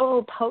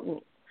so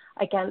potent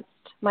against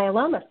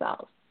myeloma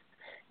cells.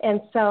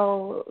 And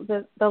so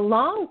the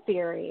long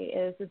theory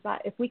is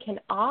that if we can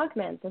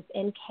augment this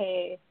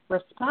NK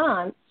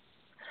response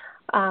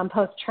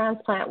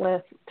post-transplant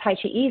with Tai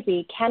Chi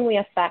Easy, can we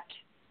affect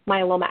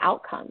myeloma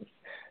outcomes?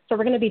 So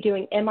we're going to be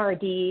doing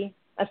MRD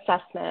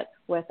assessment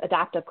with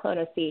adaptive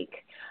clonoSEQ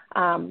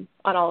on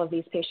all of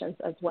these patients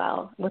as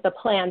well, with a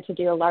plan to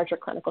do a larger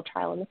clinical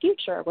trial in the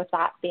future, with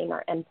that being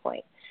our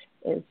endpoint,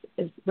 is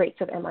rates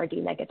of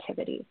MRD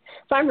negativity.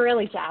 So I'm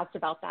really jazzed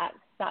about that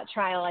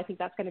trial. I think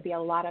that's going to be a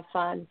lot of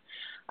fun.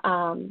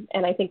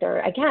 And I think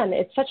again,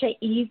 it's such an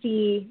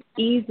easy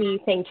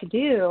thing to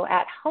do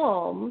at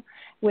home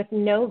with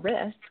no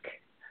risk.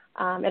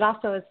 It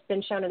also has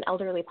been shown in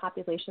elderly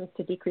populations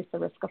to decrease the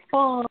risk of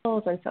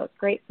falls, and so it's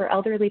great for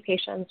elderly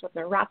patients with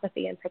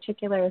neuropathy in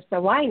particular.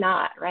 So why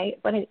not, right?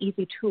 What an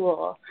easy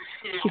tool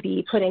to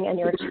be putting in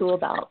your tool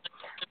belt.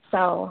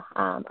 So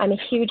I'm a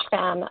huge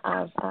fan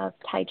of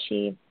Tai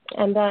Chi.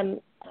 And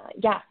then,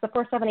 yes, the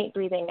 4-7-8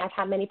 breathing. I've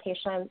had many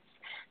patients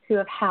who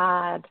have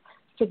had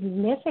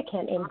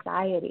significant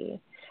anxiety,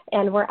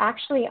 and we're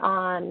actually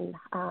on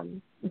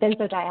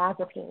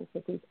benzodiazepines,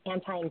 with these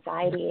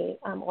anti-anxiety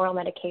oral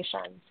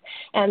medications,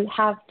 and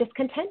have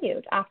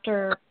discontinued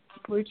after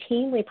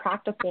routinely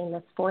practicing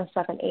this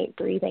 4-7-8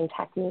 breathing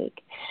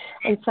technique.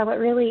 And so it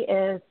really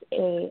is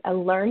a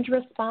learned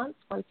response.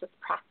 Once it's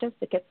practiced,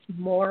 it gets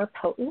more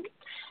potent.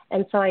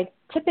 And so I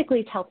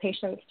typically tell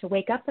patients to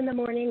wake up in the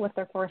morning with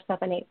their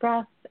 4-7-8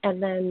 breaths,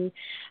 and then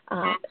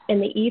in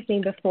the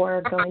evening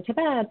before going to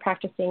bed,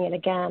 practicing it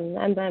again,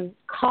 and then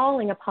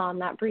calling upon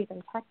that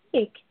breathing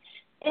technique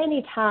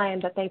any time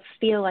that they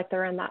feel like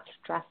they're in that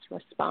stress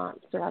response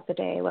throughout the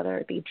day, whether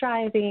it be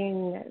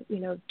driving,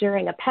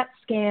 during a PET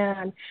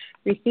scan,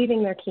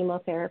 receiving their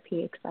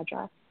chemotherapy, et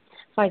cetera.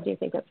 So I do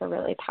think it's a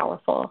really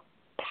powerful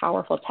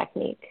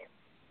technique.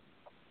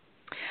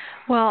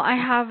 Well, I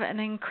have an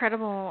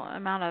incredible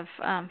amount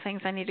of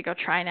things I need to go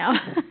try now,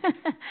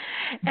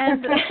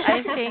 and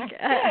I think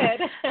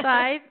so.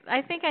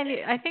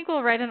 I think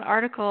we'll write an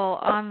article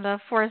on the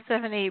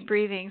 4-7-8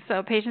 breathing,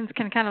 so patients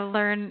can kind of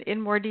learn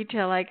in more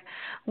detail like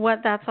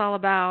what that's all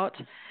about.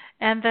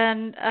 And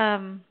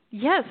then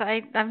yes,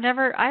 I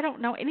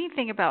don't know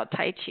anything about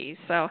Tai Chi,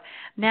 so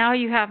now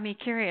you have me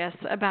curious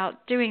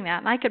about doing that,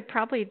 and I could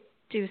probably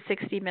do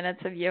 60 minutes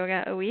of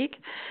yoga a week.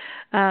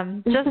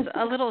 Just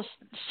a little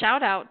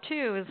shout out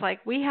too is like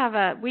we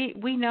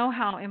know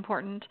how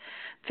important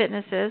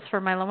fitness is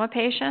for myeloma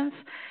patients,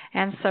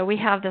 and so we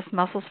have this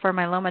Muscles for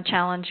Myeloma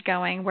challenge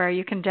going where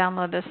you can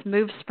download this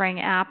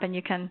MoveSpring app, and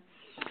you can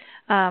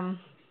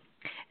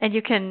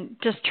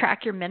just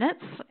track your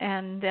minutes,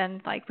 and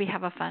then like we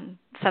have a fun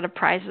set of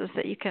prizes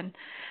that you can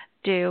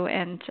do,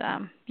 and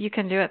you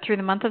can do it through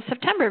the month of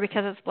September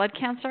because it's Blood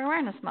Cancer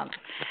Awareness Month.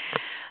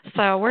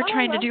 So we're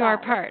trying to do our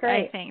part,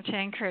 I think, to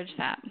encourage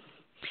that.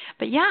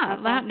 But yeah,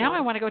 now I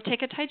want to go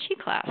take a Tai Chi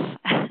class.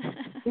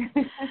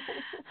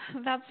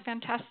 That's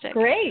fantastic.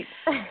 Great.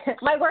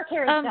 My work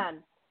here is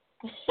done.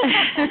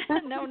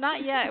 No,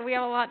 not yet. We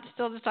have a lot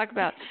still to talk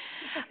about.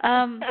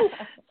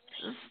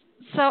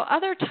 So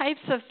other types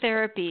of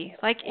therapy,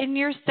 like in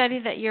your study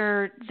that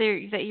you're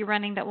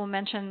running that we'll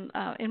mention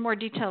in more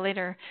detail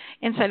later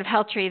inside of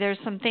HealthTree, there's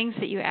some things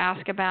that you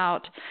ask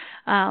about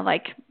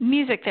like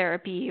music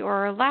therapy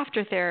or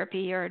laughter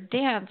therapy or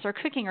dance or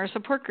cooking or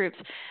support groups.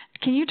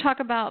 Can you talk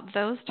about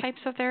those types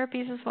of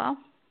therapies as well?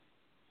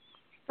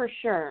 For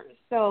sure.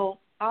 So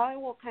I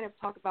will kind of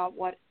talk about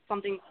what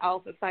something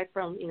else aside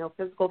from,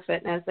 physical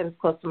fitness that is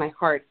close to my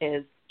heart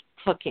is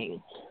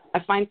cooking. I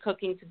find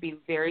cooking to be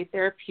very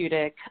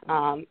therapeutic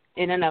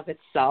in and of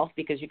itself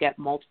because you get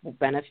multiple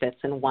benefits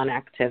in one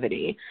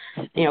activity.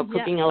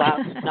 Cooking allows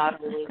you not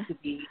only to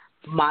be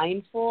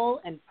mindful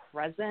and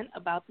present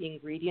about the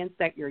ingredients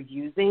that you're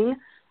using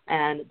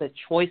and the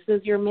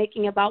choices you're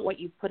making about what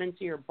you put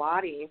into your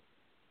body,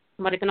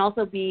 but it can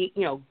also be,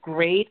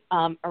 great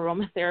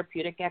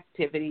aromatherapeutic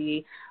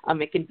activity.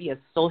 It can be a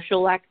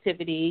social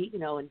activity,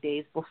 in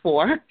days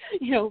before,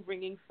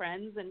 bringing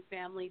friends and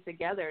family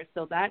together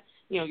so that,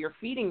 you're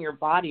feeding your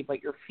body,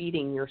 but you're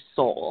feeding your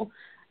soul.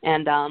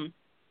 And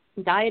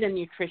diet and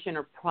nutrition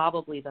are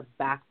probably the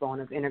backbone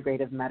of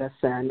integrative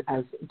medicine.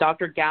 As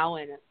Dr.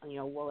 Gowin,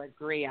 will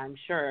agree, I'm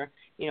sure,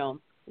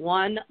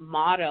 one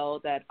motto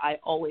that I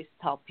always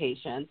tell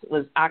patients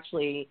was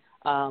actually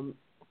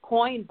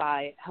coined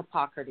by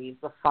Hippocrates,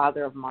 the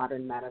father of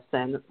modern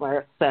medicine, where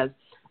it says,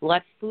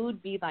 "Let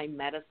food be thy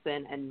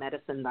medicine and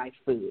medicine thy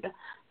food."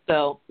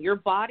 So your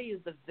body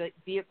is the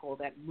vehicle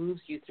that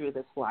moves you through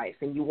this life,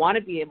 and you want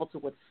to be able to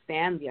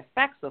withstand the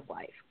effects of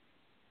life.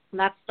 And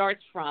that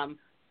starts from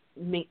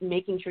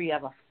making sure you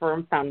have a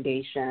firm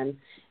foundation,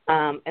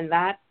 and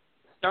that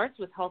starts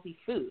with healthy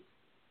foods.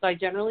 So I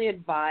generally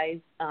advise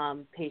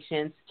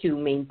patients to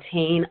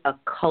maintain a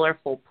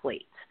colorful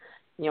plate.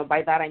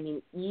 By that I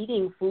mean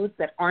eating foods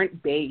that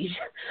aren't beige.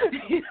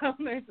 There's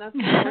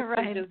nothing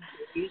right. Just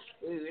beige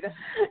food.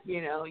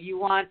 You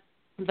want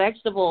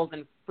vegetables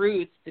and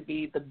fruits to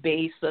be the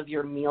base of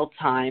your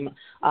mealtime.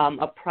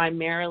 A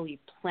primarily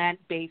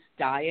plant-based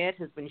diet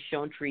has been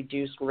shown to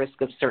reduce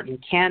risk of certain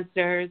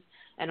cancers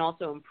and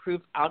also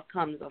improve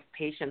outcomes of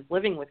patients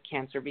living with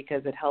cancer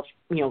because it helps,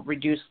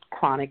 reduce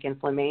chronic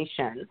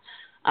inflammation.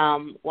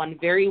 One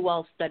very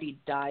well-studied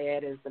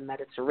diet is the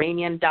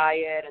Mediterranean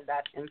diet, and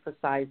that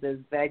emphasizes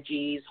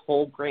veggies,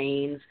 whole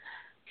grains,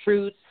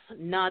 fruits,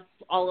 nuts,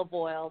 olive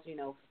oils,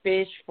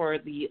 fish for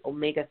the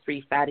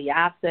omega-3 fatty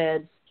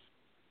acids.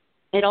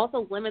 It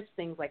also limits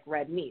things like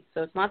red meat.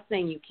 So it's not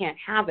saying you can't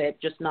have it,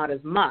 just not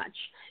as much.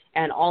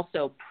 And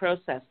also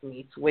processed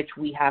meats, which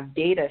we have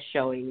data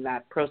showing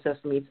that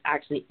processed meats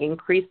actually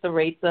increase the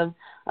rates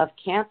of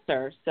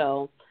cancer.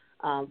 So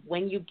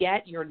when you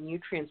get your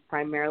nutrients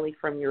primarily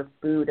from your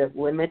food, it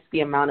limits the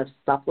amount of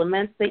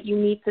supplements that you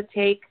need to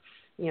take.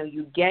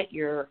 You get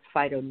your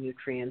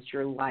phytonutrients,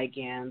 your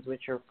ligands,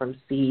 which are from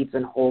seeds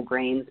and whole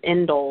grains,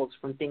 indoles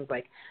from things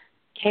like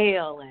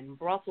kale and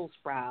Brussels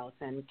sprouts,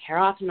 and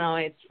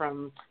carotenoids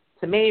from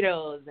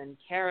tomatoes and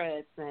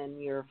carrots,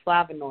 and your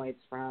flavonoids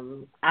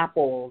from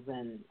apples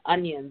and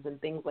onions and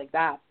things like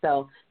that.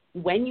 So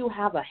when you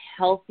have a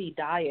healthy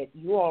diet,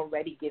 you're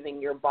already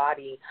giving your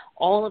body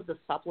all of the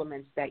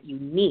supplements that you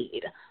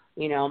need,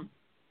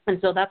 And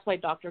so that's why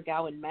Dr.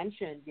 Gowin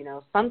mentioned,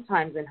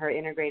 sometimes in her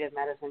integrative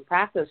medicine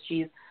practice,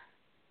 she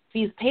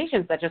sees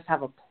patients that just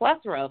have a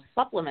plethora of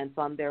supplements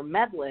on their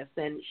med list,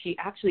 and she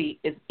actually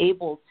is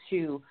able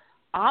to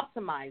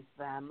optimize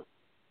them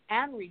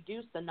and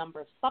reduce the number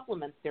of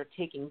supplements they're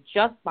taking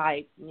just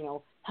by,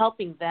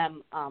 helping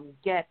them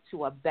get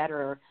to a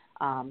better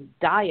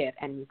diet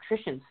and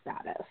nutrition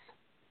status.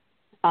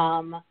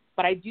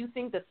 But I do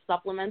think that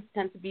supplements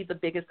tend to be the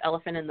biggest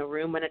elephant in the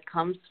room when it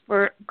comes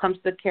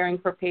to caring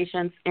for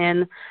patients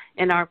in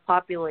our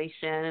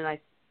population. And I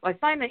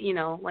find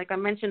that, like I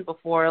mentioned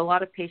before, a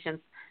lot of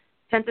patients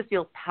tend to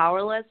feel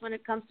powerless when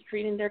it comes to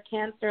treating their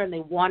cancer, and they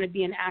want to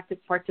be an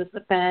active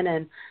participant.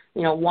 And,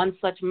 one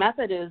such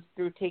method is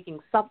through taking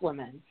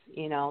supplements.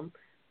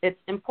 It's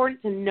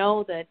important to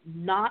know that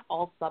not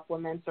all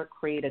supplements are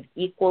created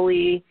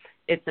equally.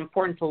 It's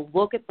important to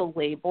look at the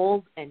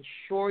labels,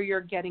 ensure you're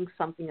getting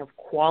something of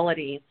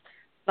quality.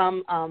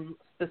 Some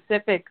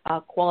specific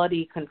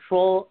quality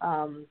control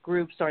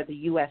groups are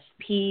the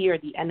USP or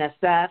the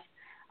NSF,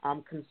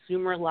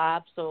 consumer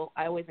labs. So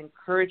I always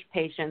encourage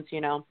patients,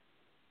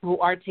 who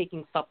are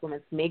taking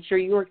supplements, make sure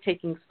you are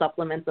taking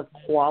supplements of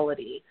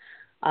quality.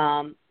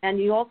 And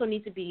you also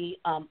need to be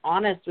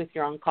honest with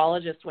your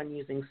oncologist when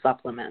using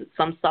supplements.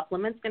 Some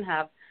supplements can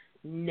have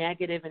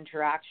negative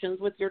interactions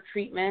with your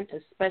treatment,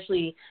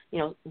 especially,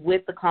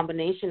 with the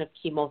combination of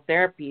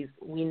chemotherapies.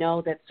 We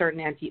know that certain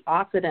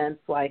antioxidants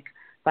like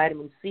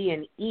vitamin C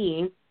and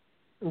E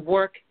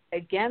work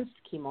against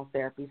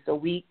chemotherapy. So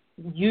we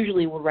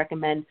usually would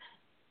recommend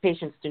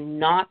patients do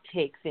not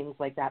take things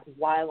like that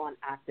while on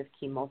active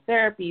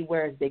chemotherapy,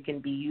 whereas they can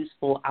be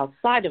useful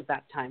outside of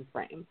that time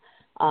frame.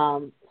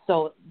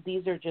 So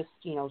these are just,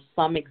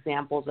 some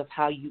examples of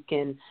how you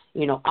can,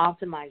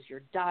 optimize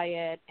your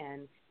diet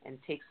and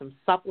take some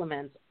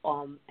supplements.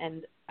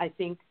 And I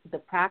think the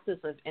practice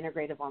of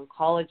integrative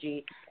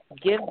oncology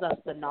gives us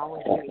the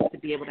knowledge to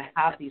be able to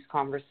have these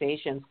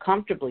conversations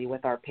comfortably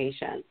with our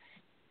patients.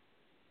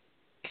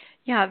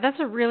 Yeah, that's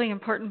a really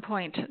important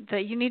point,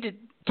 that you need to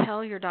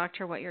tell your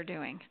doctor what you're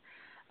doing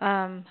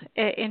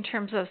in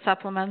terms of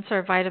supplements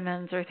or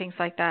vitamins or things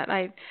like that.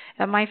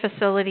 At my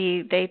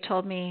facility, they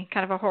told me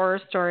kind of a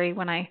horror story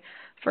when I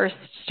first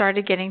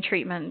started getting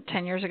treatment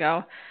 10 years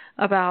ago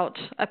about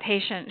a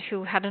patient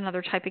who had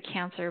another type of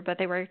cancer, but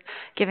they were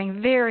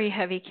giving very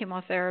heavy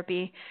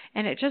chemotherapy,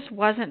 and it just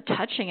wasn't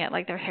touching it.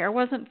 Like, their hair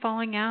wasn't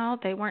falling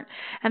out. They weren't,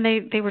 and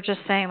they were just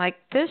saying, like,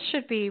 this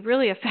should be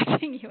really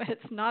affecting you, and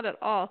it's not at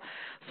all.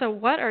 So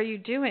what are you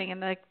doing?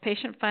 And the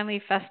patient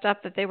finally fessed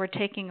up that they were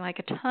taking like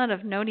a ton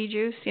of noni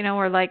juice,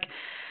 or like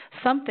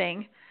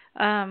something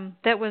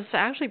that was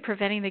actually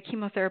preventing the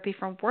chemotherapy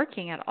from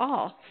working at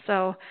all.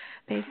 So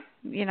that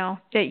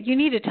you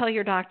need to tell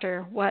your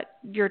doctor what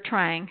you're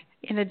trying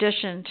in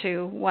addition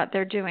to what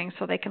they're doing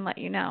so they can let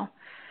you know.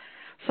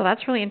 So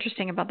that's really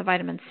interesting about the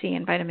vitamin C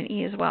and vitamin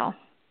E as well.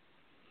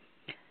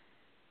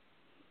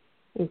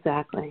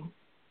 Exactly.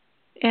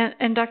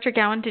 And Dr.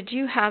 Gowin, did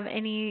you have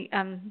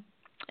anything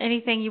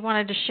you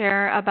wanted to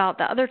share about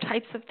the other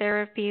types of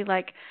therapy,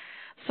 like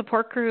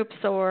support groups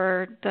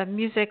or the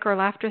music or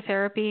laughter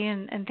therapy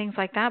and things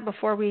like that,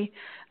 before we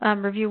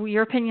review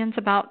your opinions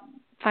about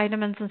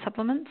vitamins and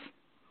supplements?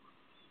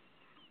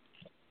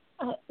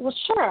 Well,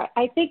 sure.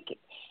 I think,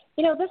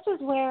 this is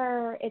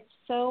where it's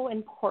so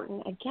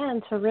important,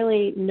 again, to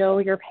really know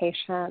your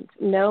patient,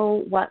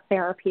 know what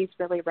therapies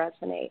really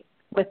resonate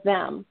with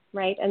them,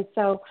 right? And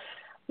so,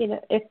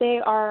 if they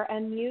are a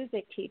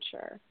music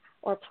teacher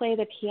or play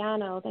the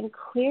piano, then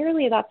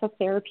clearly that's a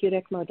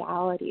therapeutic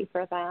modality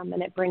for them,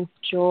 and it brings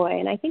joy.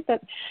 And I think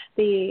that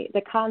the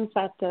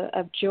concept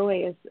of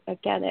joy is,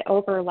 again, it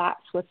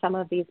overlaps with some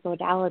of these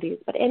modalities,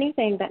 but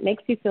anything that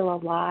makes you feel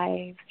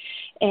alive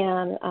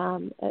and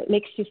it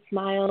makes you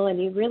smile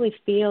and you really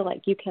feel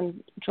like you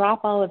can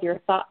drop all of your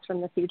thoughts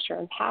from the future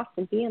and past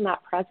and be in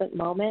that present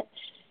moment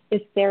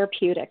is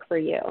therapeutic for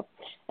you.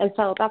 And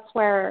so that's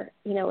where,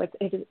 is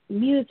it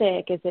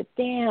music? Is it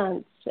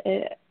dance?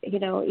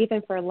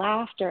 Even for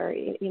laughter,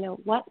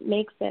 what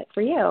makes it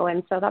for you?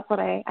 And so that's what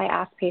I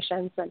ask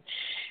patients. And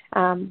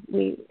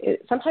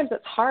sometimes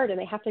it's hard and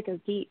they have to go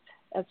deep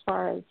as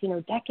far as,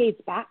 decades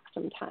back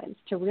sometimes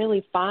to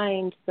really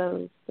find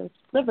those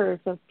slivers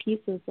of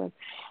pieces of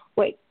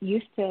what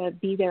used to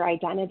be their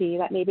identity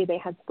that maybe they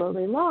had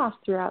slowly lost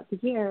throughout the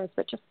years,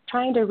 but just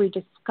trying to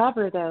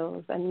rediscover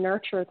those and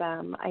nurture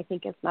them, I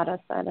think, is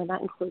medicine, and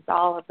that includes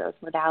all of those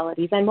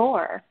modalities and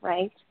more,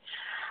 right?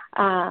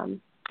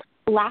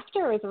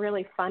 Laughter is a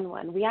really fun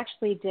one. We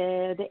actually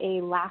did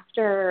a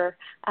laughter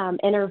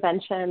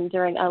intervention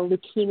during a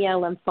Leukemia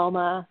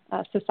Lymphoma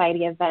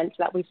Society event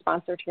that we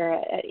sponsored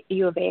here at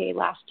U of A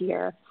last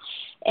year.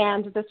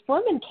 And this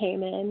woman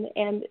came in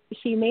and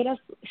she made us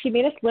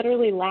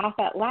literally laugh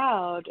out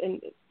loud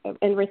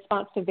in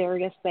response to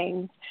various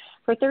things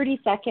for 30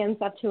 seconds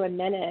up to a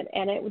minute.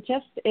 And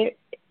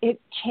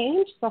it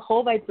changed the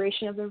whole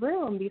vibration of the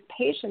room. These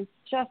patients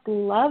just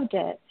loved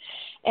it.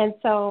 And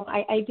so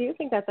I do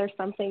think that there's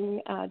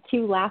something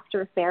to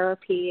laughter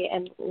therapy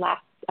and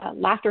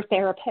laughter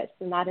therapists,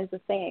 and that is a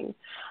thing.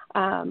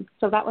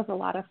 So that was a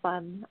lot of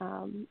fun.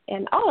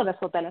 And all of us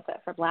will benefit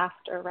from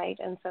laughter, right?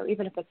 And so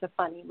even if it's a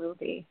funny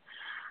movie.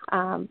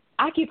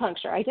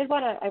 Acupuncture.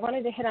 I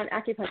wanted to hit on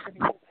acupuncture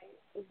because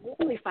I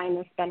really find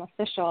this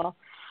beneficial.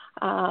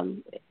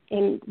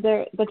 And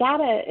the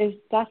data is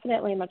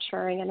definitely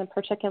maturing, and in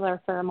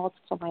particular for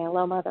multiple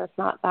myeloma, there's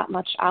not that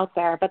much out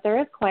there, but there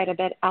is quite a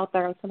bit out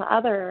there in some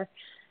other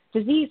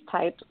disease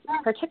types,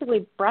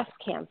 particularly breast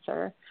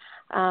cancer.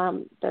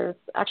 There's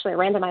actually a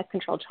randomized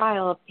controlled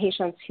trial of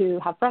patients who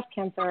have breast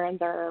cancer and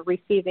they're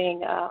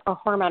receiving a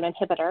hormone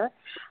inhibitor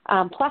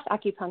plus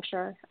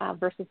acupuncture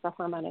versus the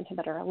hormone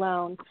inhibitor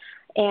alone.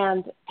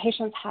 And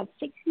patients had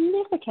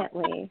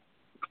significantly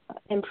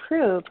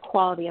improved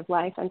quality of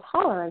life and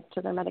tolerance to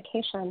their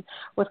medication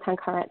with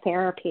concurrent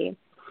therapy.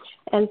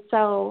 And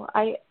so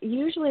I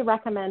usually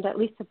recommend at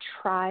least a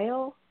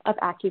trial of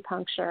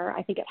acupuncture.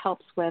 I think it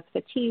helps with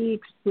fatigue,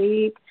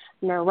 sleep,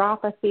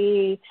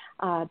 neuropathy,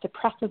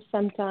 depressive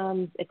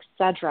symptoms,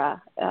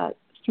 etc.,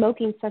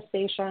 smoking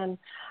cessation.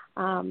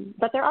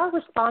 But there are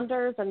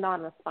responders and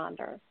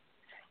non-responders.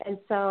 And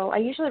so I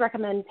usually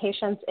recommend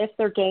patients, if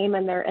they're game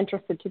and they're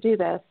interested to do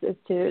this, is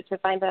to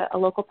find a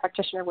local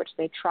practitioner which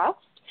they trust,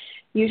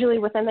 usually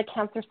within the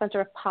cancer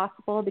center if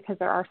possible, because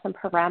there are some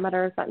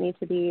parameters that need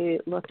to be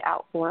looked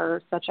out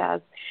for, such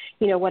as,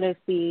 what is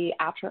the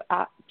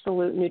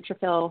absolute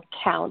neutrophil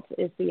count?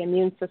 Is the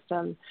immune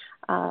system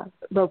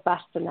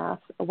robust enough?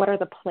 What are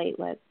the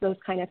platelets? Those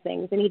kind of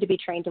things. They need to be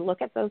trained to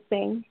look at those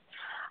things.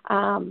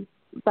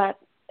 But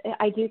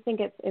I do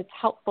think it's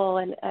helpful,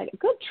 and a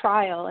good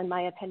trial, in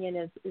my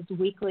opinion, is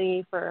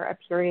weekly for a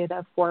period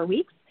of 4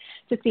 weeks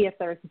to see if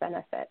there's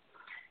benefit.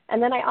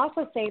 And then I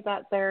also say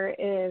that there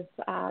is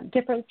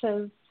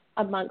differences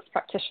amongst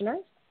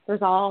practitioners.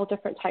 There's all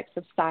different types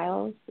of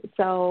styles.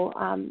 So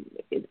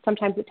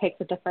sometimes it takes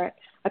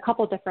a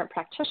couple different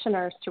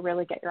practitioners to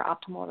really get your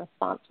optimal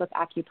response with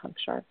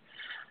acupuncture.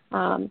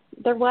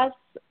 There was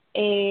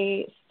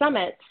a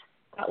summit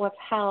that was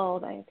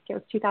held, I think it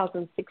was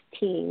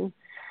 2016,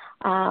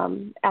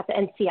 at the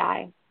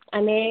NCI,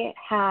 and they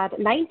had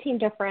 19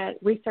 different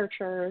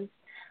researchers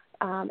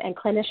and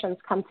clinicians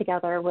come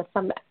together with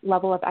some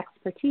level of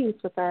expertise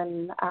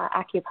within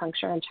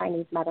acupuncture and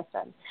Chinese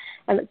medicine,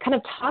 and kind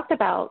of talked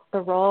about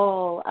the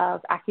role of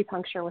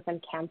acupuncture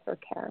within cancer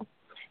care.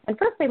 And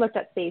first they looked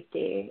at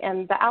safety,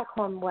 and the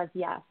outcome was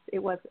yes, it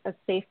was a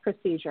safe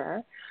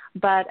procedure,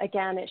 but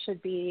again, it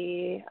should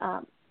be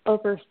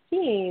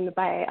overseen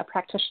by a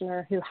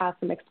practitioner who has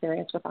some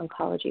experience with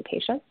oncology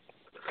patients.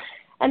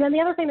 And then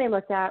the other thing they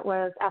looked at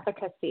was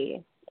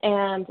efficacy.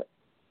 And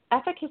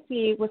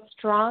efficacy was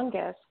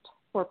strongest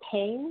for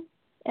pain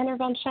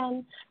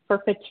intervention, for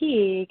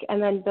fatigue,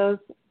 and then those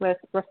with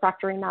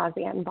refractory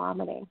nausea and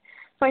vomiting.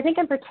 So I think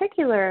in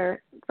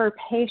particular for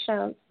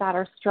patients that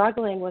are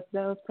struggling with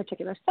those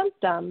particular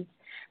symptoms,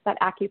 that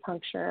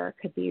acupuncture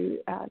could be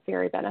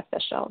very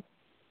beneficial.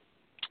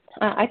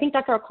 I think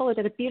Dr. Okolo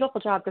did a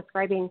beautiful job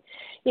describing,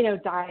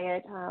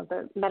 diet.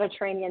 The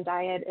Mediterranean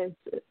diet is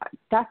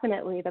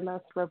definitely the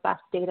most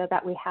robust data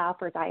that we have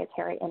for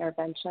dietary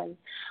intervention,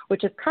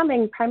 which is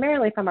coming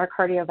primarily from our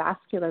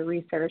cardiovascular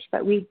research.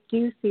 But we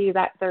do see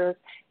that there's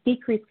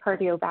decreased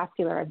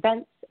cardiovascular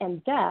events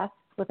and death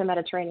with a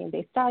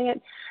Mediterranean-based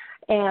diet.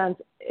 And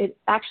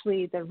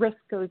the risk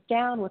goes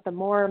down with the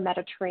more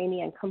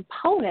Mediterranean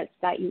components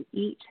that you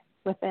eat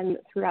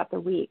throughout the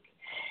week.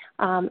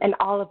 And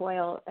olive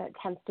oil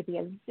tends to be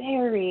a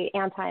very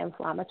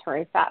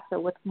anti-inflammatory fat. So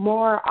with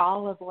more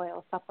olive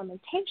oil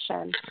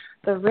supplementation,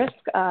 the risk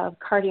of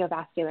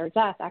cardiovascular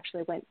death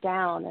actually went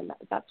down, and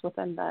that's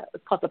within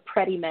it's called the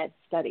PREDIMED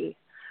study.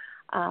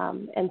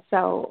 And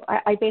so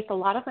I base a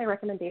lot of my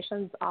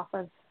recommendations off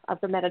of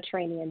the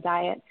Mediterranean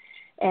diet.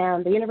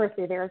 And the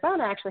University of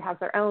Arizona actually has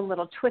their own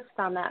little twist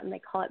on that, and they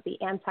call it the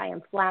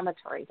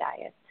anti-inflammatory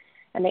diet.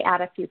 And they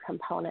add a few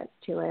components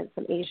to it,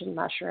 some Asian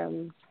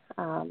mushrooms,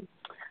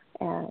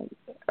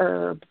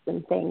 herbs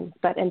and things,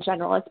 but in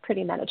general, it's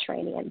pretty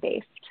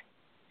Mediterranean-based.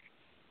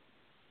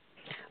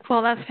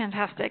 Well, that's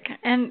fantastic,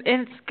 and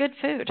it's good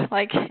food.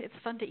 Like, it's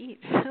fun to eat.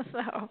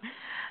 So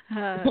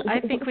I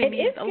think we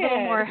need a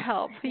little more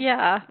help.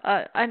 Yeah,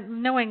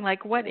 knowing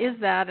like what is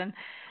that,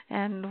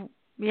 and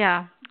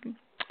yeah,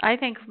 I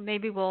think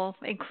maybe we'll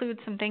include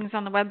some things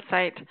on the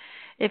website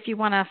if you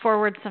want to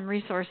forward some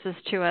resources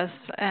to us,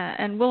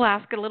 and we'll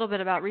ask a little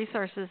bit about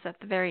resources at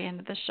the very end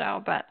of the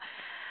show, but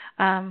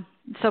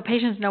so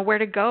patients know where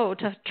to go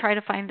to try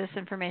to find this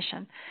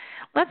information.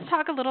 Let's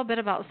talk a little bit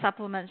about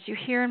supplements. You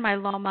hear in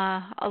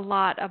myeloma a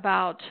lot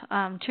about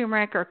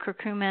turmeric or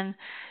curcumin.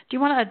 Do you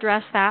want to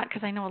address that?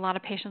 Because I know a lot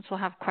of patients will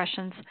have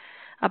questions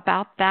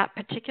about that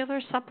particular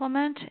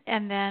supplement.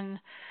 And then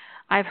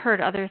I've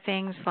heard other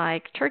things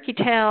like turkey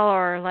tail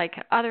or like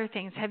other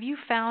things. Have you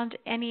found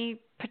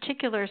any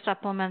particular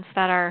supplements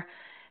that are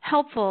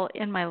helpful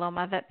in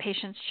myeloma that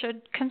patients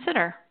should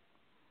consider?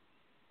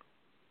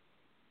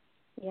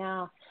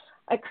 Yeah.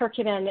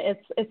 Curcumin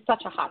is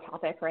such a hot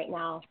topic right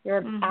now.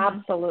 You're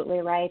absolutely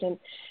right. And,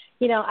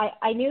 you know,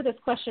 I knew this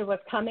question was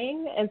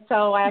coming, and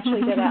so I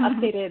actually did an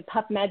updated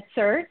PubMed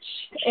search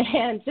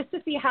and just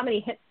to see how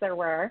many hits there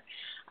were.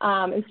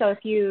 And so if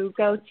you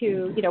go to,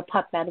 you know,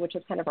 PubMed, which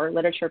is kind of our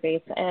literature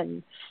base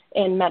in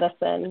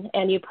medicine,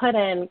 and you put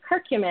in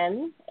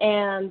curcumin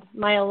and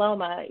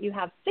myeloma, you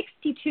have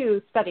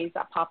 62 studies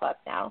that pop up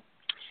now.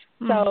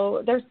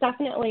 So there's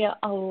definitely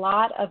a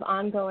lot of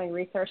ongoing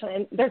research,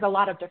 and there's a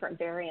lot of different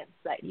variants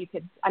that you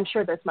could, I'm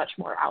sure there's much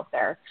more out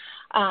there.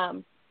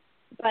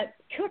 But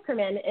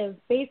curcumin is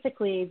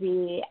basically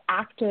the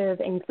active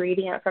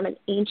ingredient from an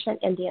ancient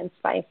Indian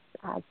spice,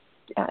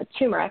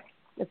 turmeric.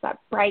 It's that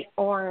bright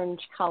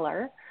orange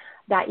color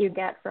that you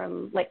get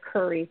from like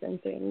curries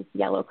and things,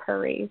 yellow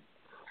curries.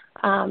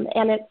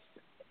 And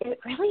it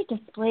really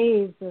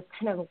displays this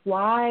kind of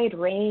wide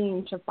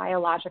range of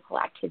biological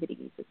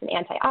activities. It's an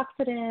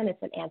antioxidant,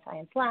 it's an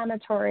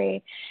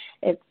anti-inflammatory,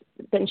 it's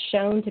been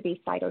shown to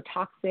be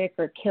cytotoxic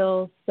or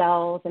kill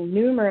cells in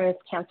numerous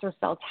cancer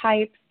cell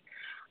types.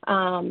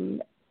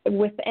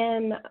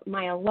 Within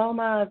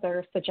myeloma,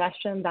 there's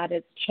suggestion that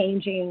it's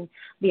changing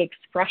the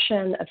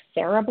expression of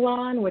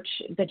cereblon, which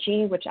the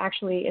gene which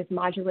actually is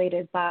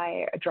modulated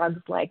by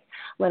drugs like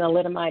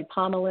lenalidomide,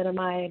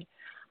 pomalidomide.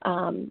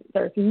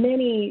 There's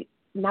many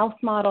mouse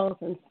models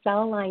and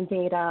cell line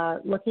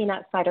data looking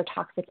at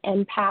cytotoxic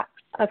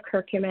impacts of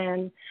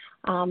curcumin.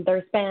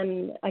 There's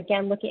been,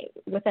 again, looking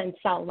within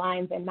cell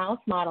lines and mouse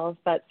models,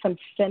 but some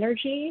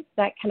synergy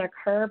that can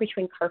occur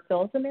between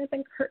carfilzomib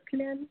and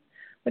curcumin,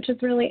 which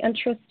is really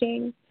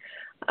interesting.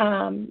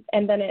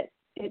 And then it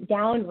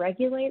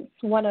downregulates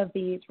one of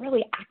these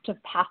really active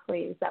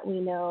pathways that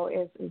we know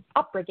is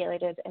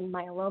upregulated in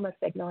myeloma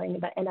signaling,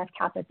 the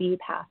NF-kappa B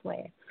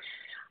pathway.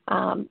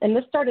 And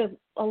this started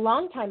a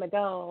long time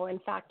ago. In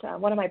fact,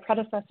 one of my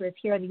predecessors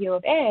here at the U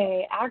of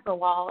A,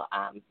 Agrawal,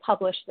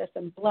 published this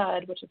in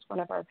Blood, which is one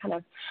of our kind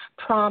of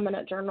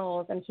prominent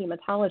journals in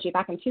hematology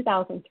back in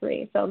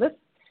 2003. So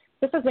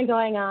this has been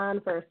going on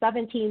for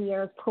 17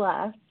 years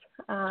plus.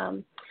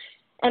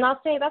 And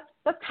I'll say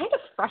that's kind of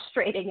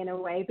frustrating in a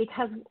way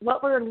because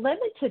what we're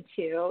limited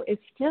to is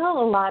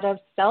still a lot of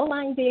cell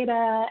line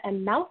data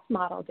and mouse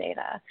model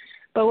data.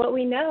 But what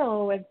we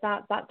know is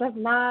that does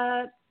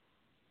not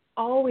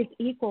always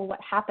equal what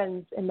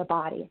happens in the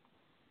body,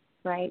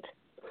 right?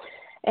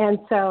 And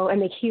so in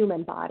the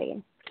human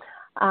body.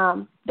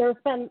 There's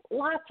been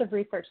lots of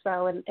research,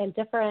 though, in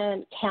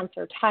different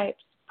cancer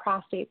types,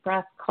 prostate,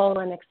 breast,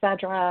 colon, et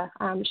cetera,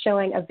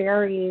 showing a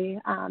very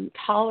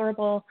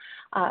tolerable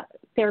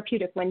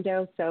therapeutic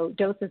window. So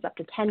doses up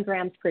to 10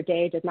 grams per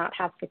day did not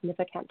have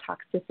significant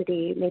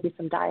toxicity, maybe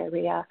some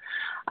diarrhea.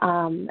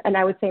 And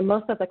I would say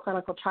most of the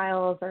clinical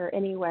trials are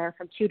anywhere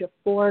from 2 to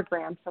 4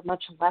 grams, so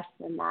much less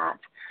than that.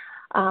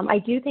 I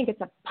do think it's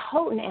a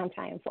potent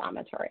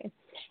anti-inflammatory.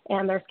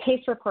 And there's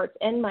case reports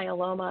in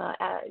myeloma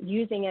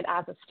using it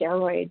as a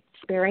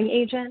steroid-sparing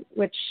agent,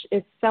 which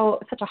is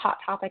such a hot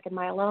topic in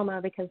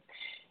myeloma because,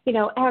 you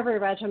know, every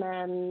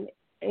regimen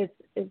is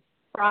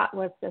fraught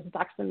with this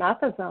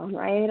dexamethasone,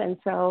 right? And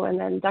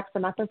then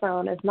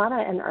dexamethasone is not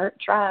an inert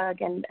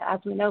drug. And as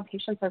we know,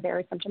 patients are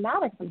very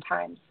symptomatic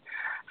sometimes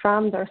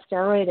from their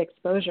steroid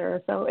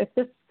exposure. So if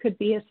this could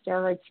be a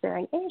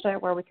steroid-sparing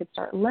agent where we could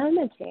start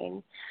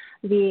limiting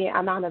the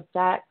amount of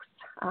dex,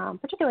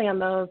 particularly on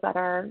those that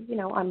are, you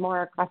know, on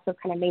more aggressive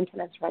kind of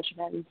maintenance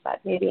regimens that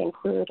maybe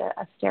include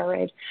a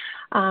steroid,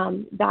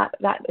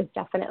 that is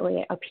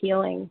definitely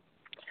appealing.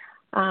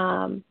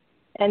 And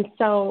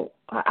so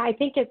I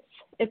think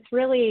it's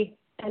really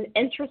an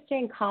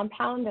interesting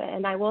compound,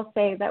 and I will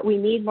say that we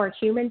need more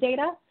human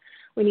data.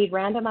 We need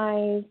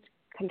randomized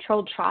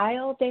controlled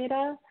trial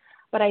data,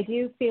 but I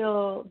do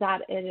feel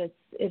that it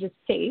is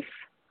safe.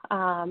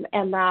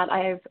 And that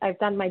I've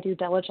done my due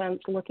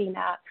diligence looking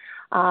at,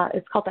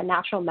 it's called the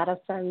Natural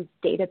Medicines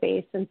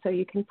Database. And so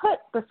you can put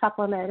the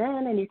supplement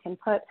in and you can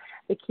put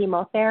the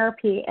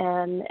chemotherapy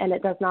in, and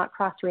it does not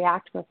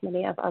cross-react with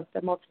many of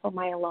the multiple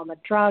myeloma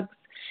drugs.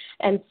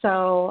 And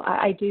so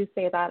I do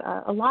say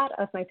that a lot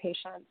of my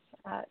patients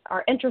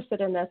are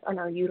interested in this and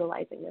are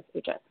utilizing this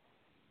agent.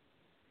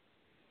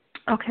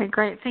 Okay,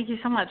 great. Thank you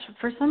so much.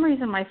 For some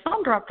reason, my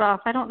phone dropped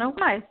off. I don't know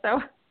why. So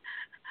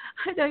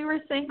I know you were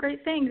saying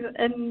great things,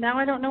 and now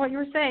I don't know what you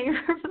were saying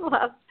for the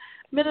last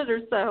minute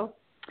or so.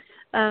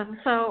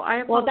 So I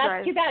apologize. Well,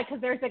 that's too bad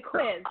because there's a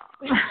quiz.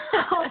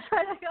 I'll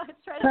try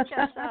to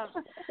catch up.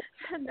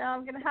 And now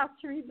I'm going to have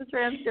to read the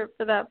transcript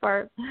for that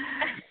part.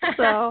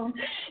 So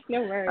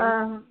no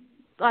worries.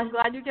 I'm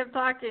glad you kept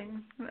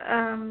talking.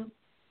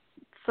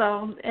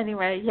 So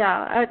anyway,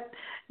 yeah,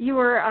 you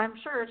were, I'm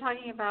sure,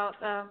 talking about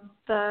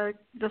the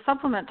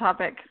supplement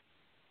topic.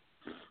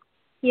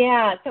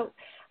 Yeah. So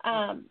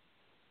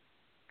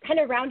kind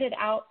of rounded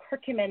out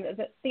curcumin.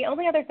 The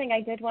only other thing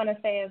I did want to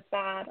say is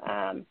that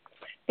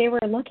they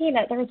were looking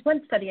at, there was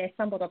one study I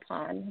stumbled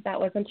upon that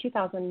was in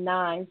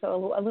 2009,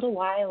 so a little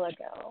while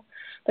ago,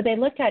 but they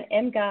looked at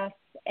MGUS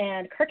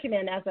and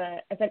curcumin as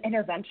an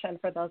intervention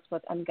for those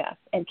with MGUS,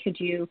 and could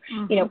you,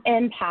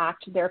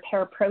 impact their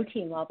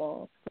paraprotein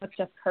levels with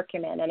just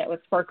curcumin, and it was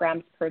 4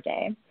 grams per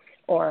day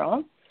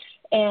oral.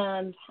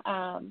 And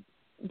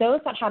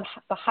those that had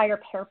the higher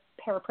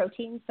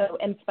paraprotein, so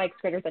M spikes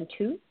greater than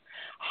 2,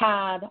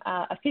 had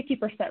a 50%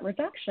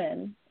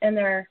 reduction in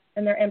their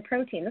M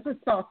protein. This is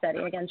a small study,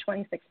 again,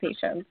 26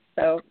 patients.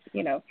 So,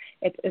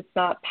 it's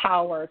not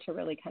power to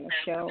really kind of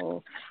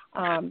show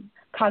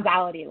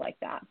causality like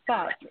that,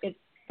 but it's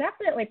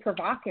definitely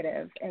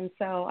provocative. And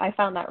so I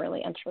found that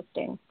really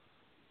interesting.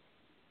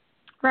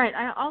 Right.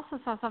 I also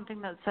saw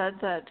something that said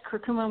that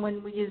curcumin,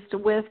 when we used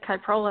with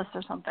Kyprolis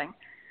or something,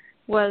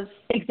 was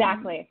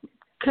exactly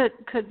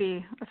could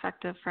be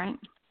effective, right?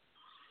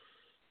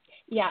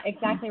 Yeah,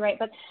 exactly right.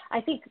 But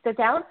I think the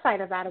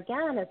downside of that,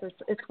 again, is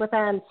it's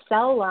within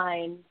cell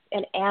lines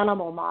in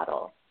animal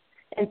models.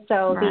 And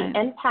so the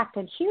impact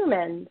in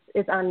humans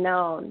is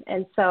unknown.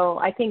 And so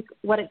I think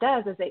what it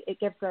does is it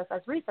gives us,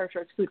 as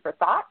researchers, food for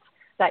thought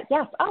that,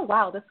 yes, oh,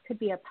 wow, this could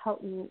be a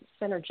potent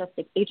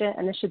synergistic agent,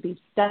 and this should be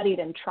studied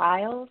in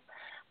trials.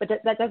 But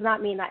that does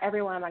not mean that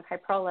everyone on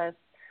Kyprolis,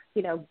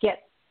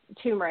 gets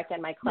turmeric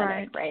in my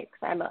clinic, right?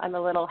 Because I'm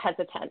a little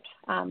hesitant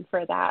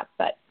for that.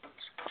 But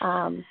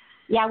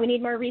yeah, we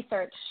need more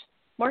research,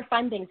 more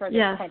funding for this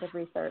kind of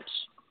research.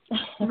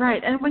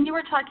 Right. And when you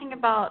were talking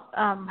about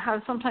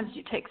how sometimes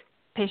you take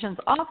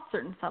patients off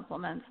certain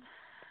supplements,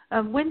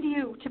 when do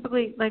you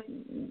typically,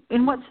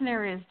 in what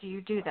scenarios do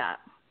you do that?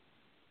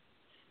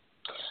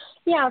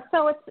 Yeah,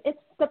 so it's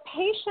the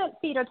patient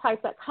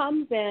phenotype that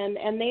comes in,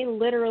 and they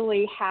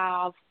literally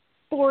have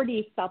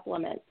 40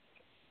 supplements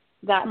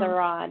that they're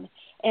on.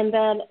 And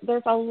then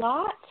there's a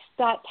lot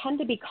that tend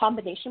to be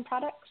combination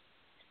products,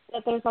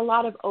 that there's a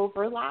lot of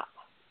overlap.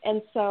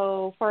 And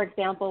so, for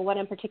example, one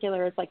in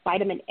particular is like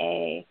vitamin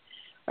A,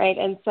 right?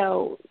 And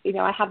so,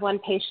 I had one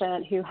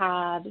patient who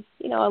had,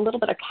 a little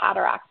bit of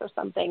cataracts or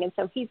something. And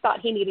so he thought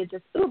he needed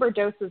just uber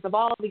doses of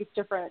all these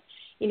different,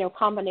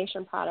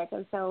 combination products.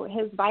 And so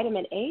his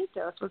vitamin A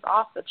dose was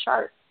off the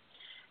charts.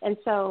 And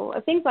so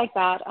things like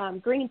that.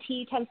 Green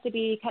tea tends to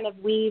be kind of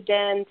weaved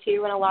in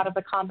too in a lot of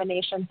the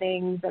combination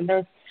things. And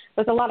there's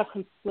a lot of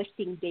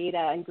conflicting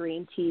data in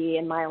green tea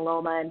and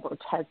myeloma and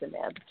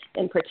bortezomib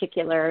in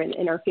particular, and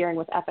interfering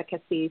with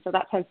efficacy. So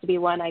that tends to be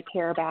one I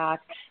pare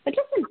back. But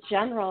just in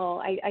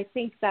general, I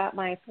think that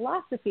my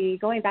philosophy,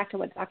 going back to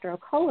what Dr.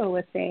 Okolo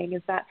was saying,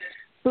 is that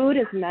food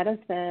is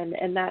medicine,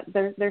 and that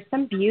there's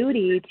some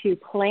beauty to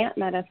plant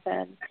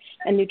medicine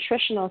and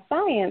nutritional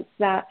science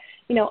that,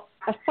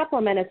 a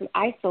supplement is an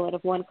isolate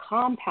of one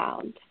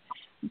compound,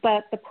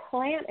 but the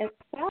plant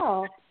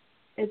itself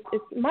is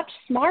much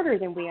smarter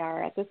than we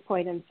are at this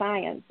point in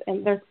science.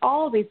 And there's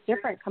all these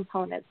different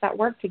components that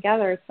work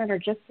together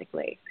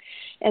synergistically.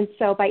 And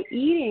so by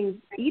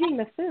eating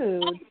the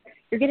food,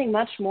 you're getting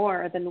much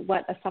more than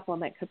what a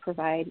supplement could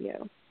provide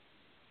you.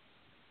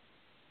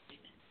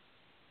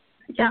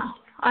 Yeah,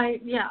 I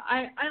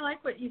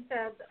like what you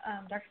said,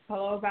 Dr.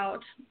 Polo, about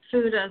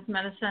food as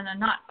medicine and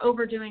not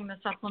overdoing the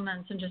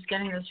supplements and just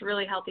getting this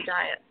really healthy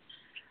diet.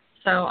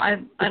 So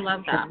I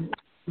love that.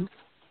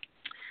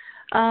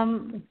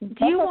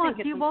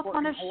 Do you both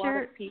want to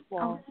share?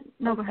 People,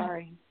 no, go ahead.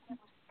 Sorry.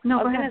 No,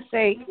 I was going to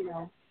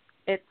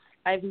say,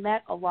 I've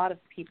met a lot of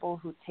people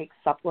who take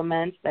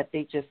supplements that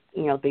they just,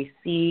 they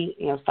see,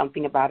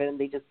 something about it and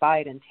they just buy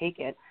it and take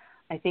it.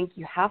 I think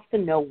you have to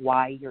know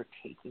why you're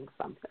taking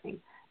something.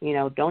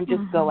 Don't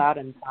just go out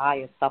and buy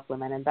a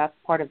supplement. And that's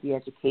part of the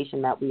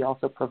education that we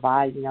also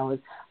provide, is,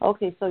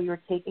 okay, so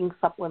you're taking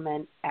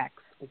supplement X.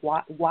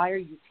 Why are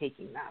you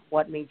taking that?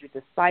 What made you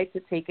decide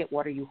to take it?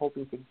 What are you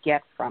hoping to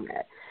get from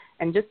it?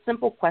 And just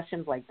simple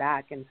questions like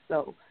that can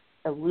so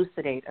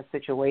elucidate a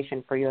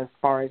situation for you as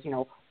far as,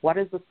 what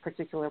is this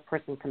particular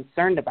person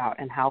concerned about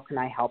and how can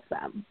I help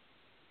them?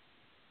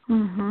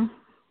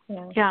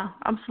 Yeah,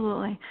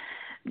 absolutely.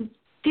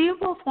 Do you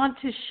both want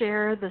to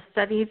share the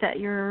study that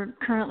you're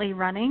currently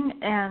running?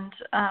 And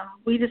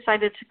we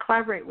decided to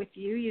collaborate with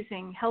you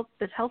using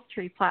this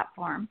HealthTree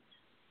platform.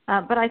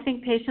 But I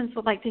think patients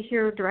would like to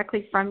hear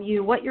directly from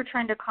you what you're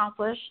trying to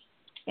accomplish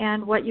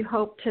and what you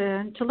hope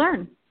to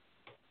learn.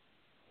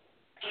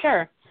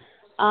 Sure.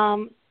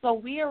 So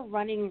we are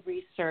running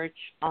research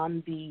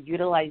on the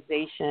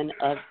utilization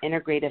of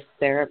integrative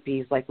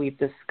therapies like we've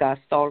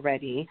discussed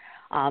already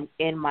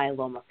in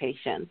myeloma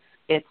patients.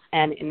 It's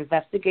an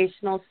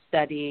investigational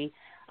study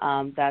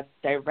that's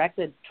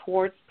directed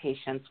towards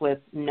patients with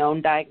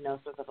known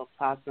diagnosis of a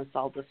plasma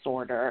cell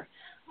disorder.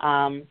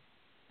 And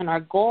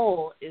our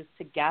goal is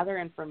to gather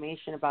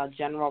information about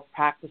general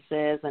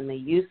practices and the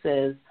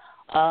uses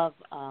of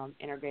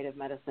integrative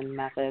medicine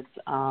methods,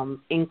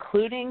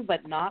 including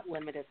but not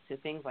limited to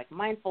things like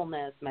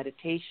mindfulness,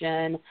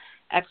 meditation,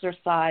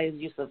 exercise,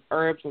 use of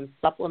herbs and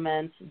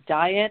supplements,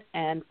 diet,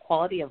 and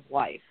quality of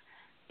life.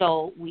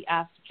 So we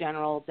asked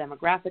general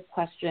demographic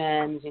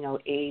questions,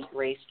 age,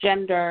 race,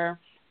 gender.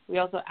 We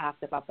also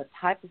asked about the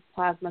type of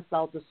plasma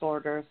cell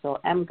disorder, so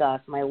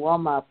MGUS,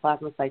 myeloma,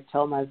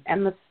 plasmacytomas,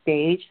 and the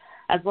stage,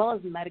 as well as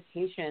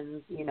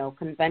medications,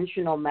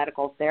 conventional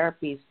medical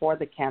therapies for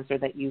the cancer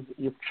that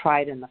you've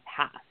tried in the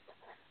past.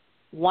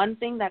 One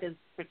thing that is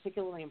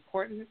particularly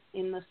important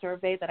in the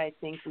survey that I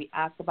think we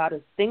asked about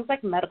is things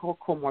like medical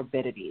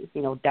comorbidities,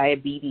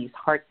 diabetes,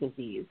 heart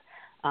disease,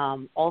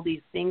 all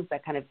these things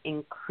that kind of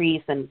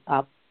increase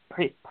a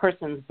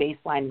person's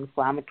baseline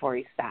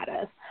inflammatory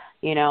status,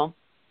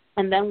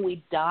 And then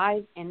we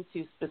dive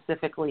into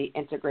specifically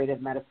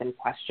integrative medicine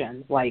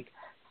questions like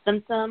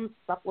symptoms,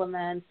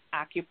 supplements,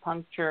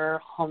 acupuncture,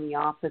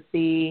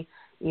 homeopathy,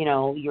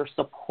 your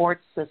support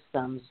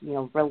systems,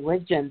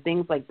 religion,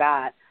 things like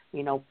that,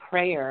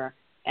 prayer.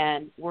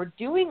 And we're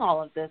doing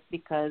all of this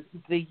because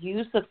the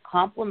use of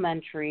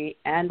complementary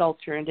and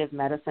alternative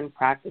medicine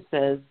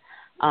practices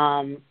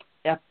are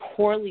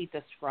poorly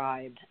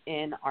described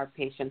in our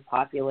patient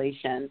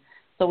population.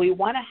 So we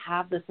want to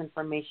have this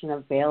information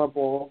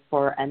available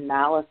for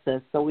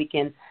analysis so we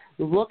can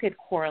look at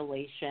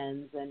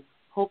correlations and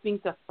hoping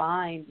to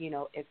find,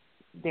 if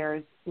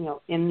there's,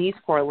 in these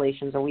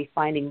correlations, are we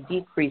finding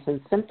decrease in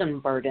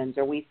symptom burdens?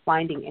 Are we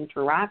finding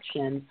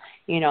interactions?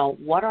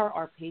 What are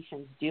our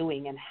patients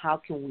doing and how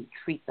can we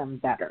treat them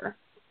better?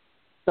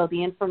 So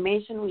the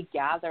information we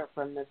gather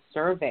from this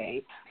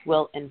survey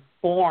will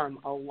inform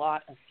a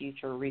lot of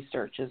future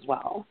research as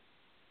well.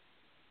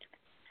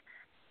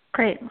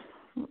 Great.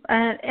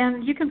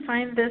 And you can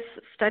find this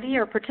study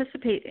or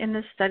participate in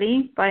this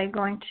study by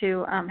going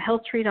to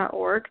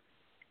HealthTree.org,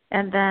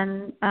 and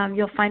then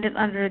you'll find it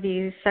under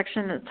the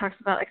section that talks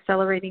about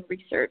accelerating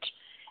research.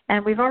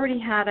 And we've already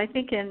had, I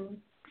think in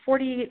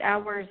 48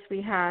 hours,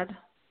 we had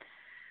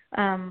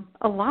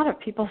a lot of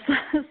people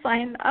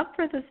sign up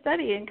for the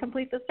study and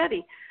complete the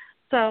study.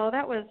 So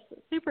that was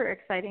super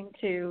exciting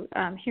to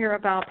hear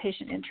about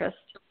patient interest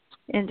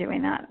in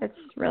doing that. It's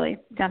really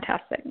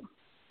fantastic.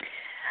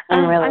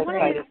 I'm really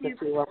excited to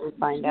see what we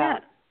find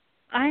out.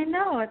 I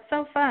know. It's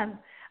so fun.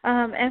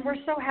 And we're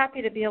so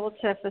happy to be able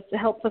to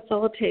help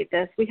facilitate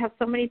this. We have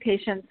so many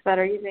patients that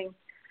are using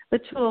the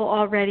tool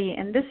already,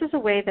 and this is a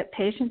way that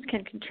patients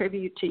can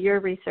contribute to your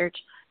research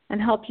and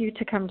help you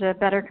to come to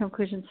better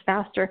conclusions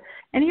faster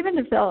and even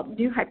develop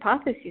new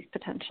hypotheses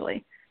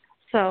potentially.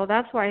 So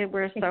that's why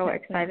we're so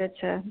excited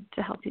to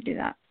help you do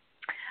that.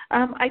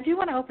 I do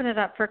want to open it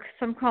up for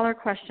some caller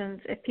questions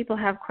if people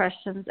have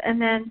questions.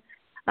 And then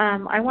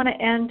I want to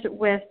end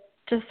with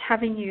just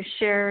having you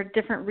share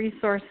different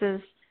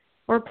resources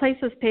or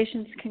places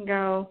patients can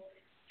go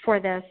for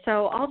this.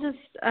 So I'll just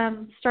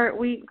start.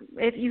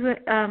 If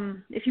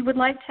you would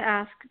like to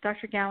ask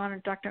Dr. Gowin or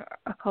Dr.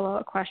 Okolo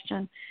a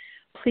question,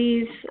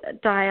 please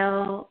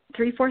dial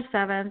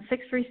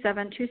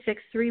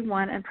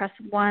 347-637-2631 and press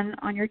 1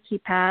 on your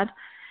keypad.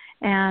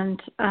 And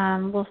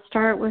we'll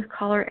start with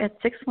caller at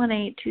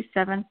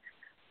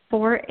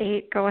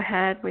 618-2748. Go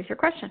ahead with your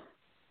question.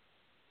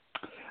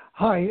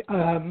 Hi,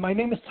 my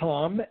name is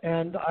Tom,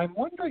 and I'm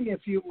wondering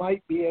if you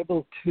might be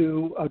able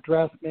to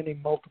address many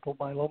multiple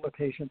myeloma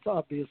patients.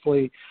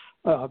 Obviously,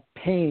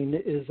 pain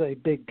is a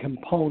big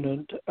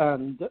component,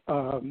 and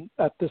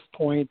at this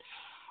point,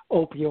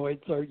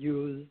 opioids are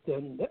used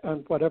and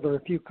whatever.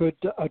 If you could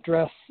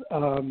address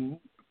how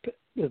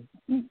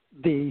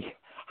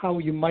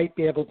you might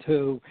be able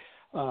to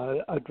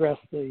address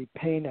the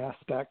pain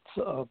aspects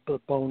of the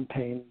bone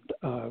pain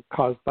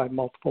caused by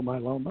multiple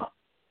myeloma.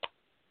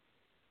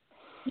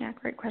 Yeah,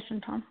 great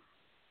question, Tom.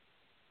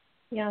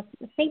 Yeah,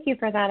 thank you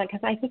for that,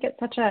 because I think it's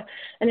such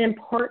an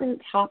important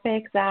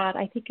topic that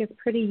I think is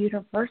pretty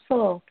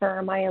universal for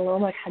our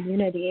myeloma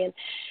community. And,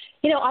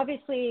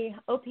 obviously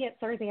opiates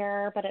are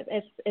there, but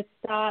it's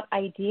not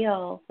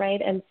ideal,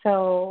 right? And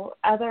so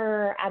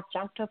other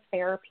adjunctive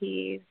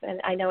therapies,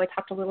 and I know I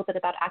talked a little bit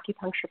about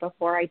acupuncture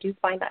before, I do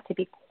find that to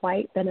be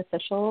quite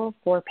beneficial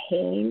for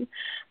pain,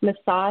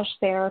 massage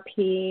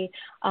therapy,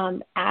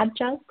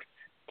 adjuncts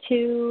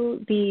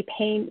to the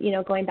pain,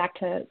 going back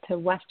to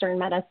Western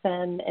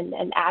medicine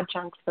and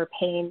adjuncts for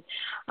pain,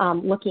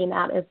 looking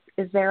at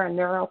is there a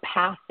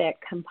neuropathic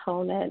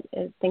component,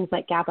 is things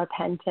like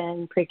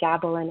gabapentin,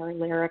 pregabalin or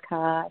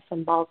Lyrica,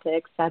 Cymbalta,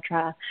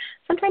 etc.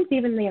 Sometimes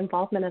even the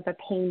involvement of a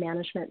pain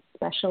management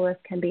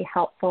specialist can be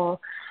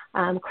helpful.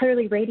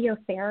 Clearly,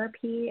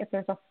 radiotherapy, if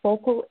there's a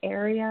focal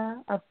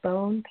area of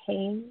bone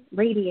pain,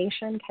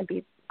 radiation can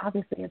be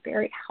obviously a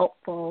very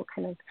helpful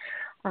kind of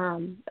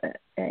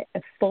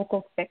a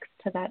focal fix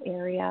to that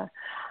area.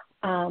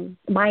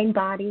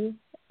 Mind-body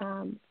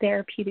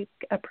therapeutic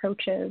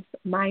approaches,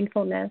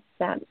 mindfulness,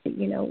 that,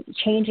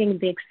 changing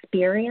the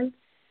experience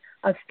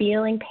of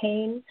feeling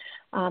pain,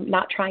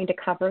 not trying to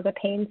cover the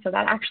pain. So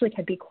that actually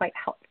can be quite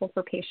helpful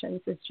for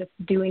patients, is just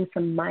doing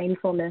some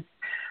mindfulness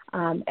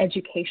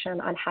education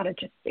on how to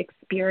just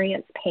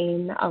experience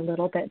pain a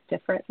little bit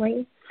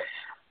differently.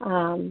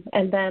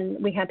 And then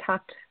we had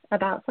talked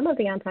about some of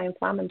the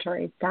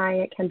anti-inflammatories.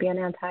 Diet can be an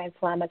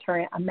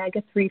anti-inflammatory.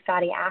 Omega-3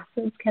 fatty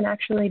acids can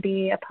actually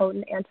be a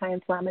potent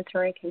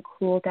anti-inflammatory, can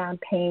cool down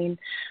pain,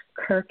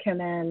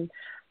 curcumin,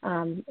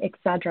 et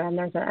cetera. And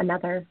there's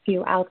another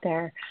few out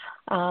there.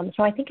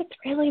 So I think it's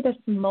really this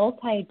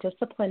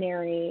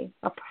multidisciplinary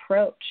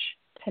approach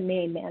to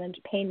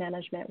pain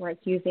management, where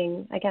it's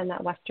using, again,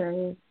 that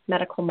Western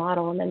medical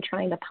model and then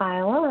trying to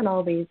pile on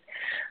all these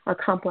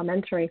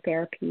complementary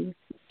therapies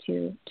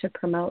to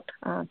promote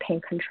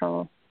pain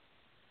control.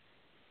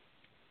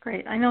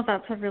 Great. I know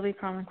that's a really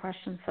common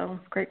question, so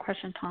great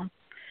question, Tom.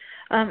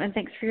 And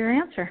thanks for your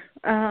answer.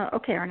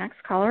 Okay, our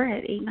next caller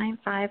at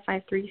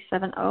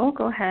 895-5370.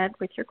 Go ahead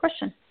with your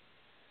question.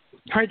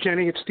 Hi,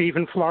 Jenny. It's Steve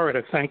in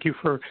Florida. Thank you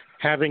for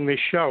having this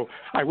show.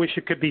 I wish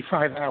it could be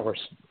 5 hours.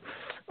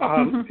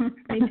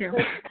 Me too.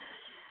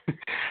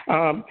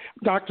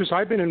 Doctors,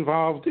 I've been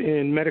involved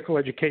in medical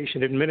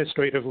education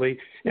administratively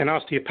and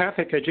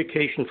osteopathic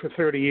education for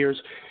 30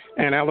 years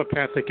and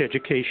allopathic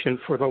education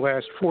for the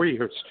last 4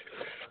 years.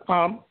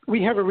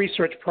 We have a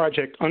research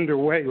project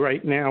underway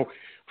right now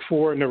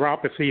for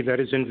neuropathy that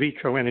is in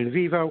vitro and in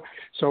vivo.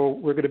 So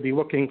we're going to be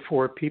looking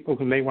for people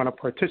who may want to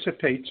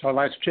participate. So I'll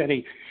ask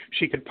Jenny,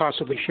 she could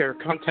possibly share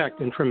contact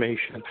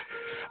information.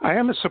 I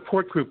am a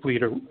support group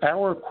leader.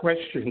 Our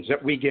questions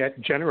that we get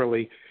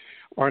generally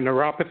are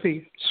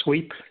neuropathy,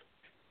 sleep,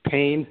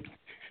 pain,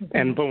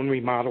 and bone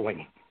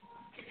remodeling.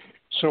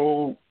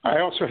 So I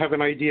also have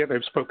an idea that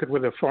I've spoken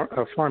with a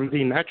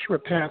PharmD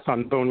naturopath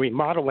on bone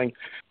remodeling.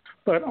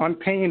 But on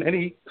pain,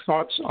 any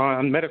thoughts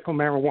on medical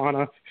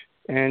marijuana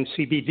and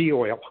CBD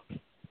oil?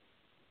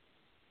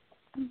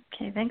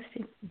 Okay, thanks,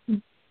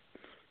 Steve.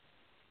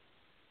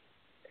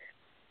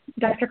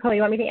 Dr. Okolo,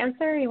 you want me to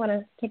answer, or you want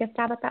to take a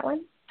stab at that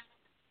one?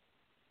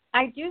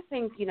 I do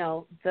think,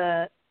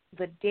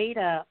 the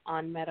data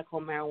on medical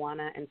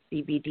marijuana and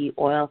CBD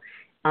oil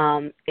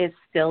is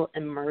still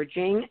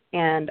emerging,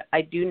 and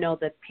I do know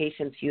that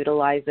patients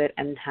utilize it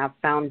and have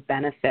found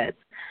benefits.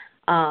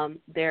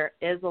 There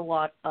is a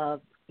lot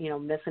of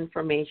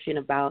misinformation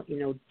about,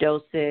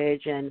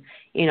 dosage and,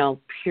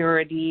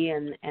 purity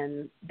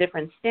and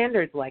different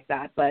standards like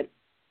that. But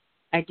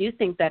I do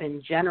think that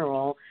in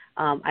general,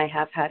 I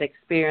have had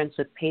experience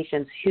with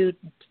patients who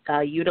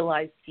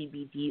utilize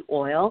CBD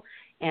oil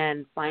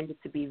and find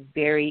it to be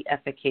very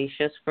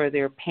efficacious for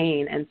their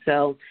pain. And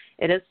so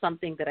it is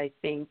something that I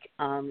think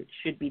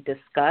should be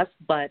discussed,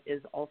 but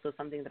is also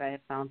something that I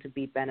have found to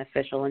be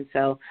beneficial. And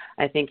so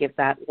I think if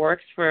that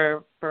works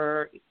for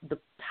the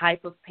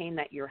type of pain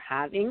that you're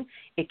having,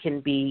 it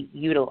can be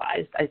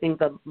utilized. I think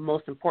the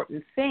most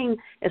important thing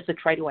is to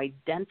try to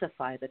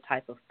identify the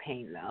type of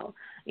pain, though.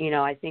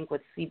 I think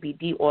with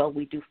CBD oil,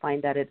 we do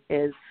find that it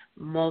is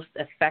most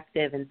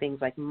effective in things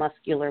like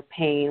muscular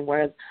pain,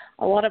 whereas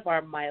a lot of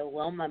our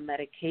myeloma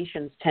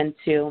medications tend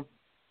to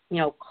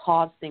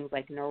cause things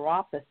like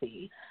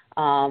neuropathy.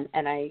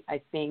 And I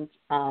think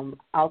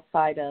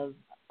outside of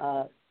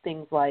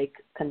things like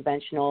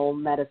conventional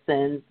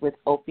medicines with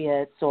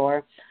opiates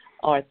or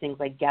things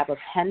like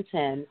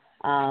gabapentin,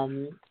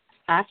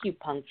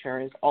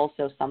 acupuncture is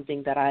also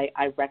something that I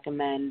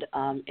recommend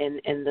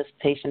in this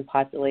patient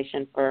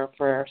population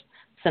for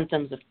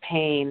symptoms of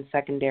pain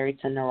secondary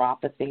to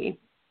neuropathy.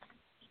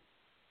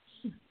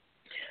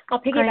 I'll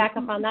piggyback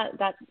up on that.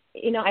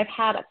 I've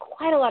had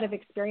quite a lot of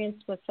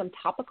experience with some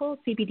topical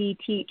CBD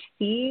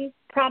THC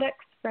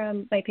products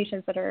from my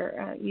patients that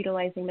are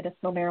utilizing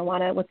medicinal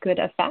marijuana with good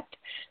effect.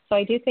 So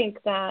I do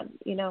think that,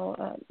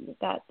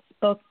 that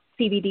both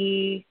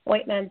CBD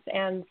ointments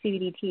and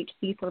CBD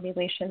THC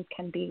formulations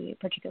can be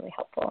particularly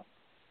helpful.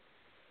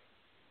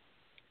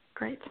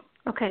 Great.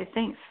 Okay,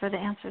 thanks for the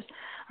answers.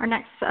 Our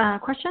next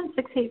question,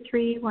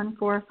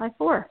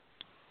 683-1454.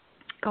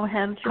 Go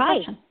ahead with your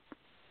question.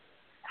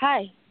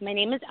 Hi, my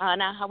name is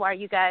Anna. How are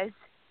you guys?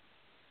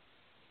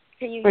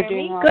 Can you hear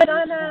me? Good,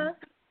 Anna.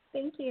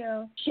 Thank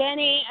you.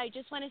 Jenny, I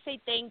just want to say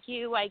thank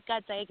you. I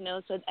got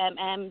diagnosed with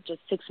MM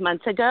just 6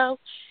 months ago,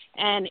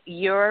 and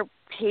your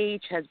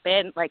page has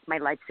been like my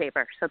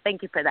lifesaver. So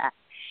thank you for that.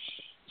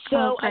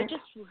 So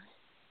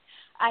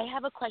I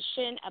have a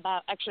question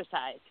about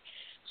exercise.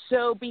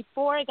 So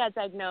before I got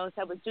diagnosed,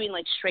 I was doing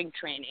like strength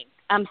training.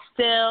 I'm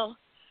 6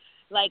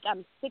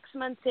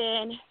 months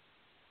in.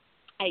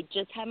 I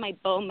just had my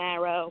bone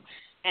marrow,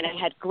 and I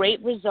had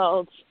great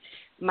results.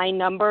 My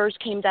numbers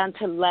came down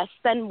to less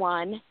than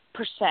 1%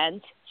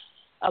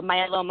 of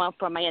myeloma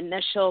from my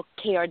initial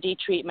KRD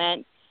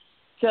treatment.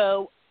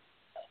 So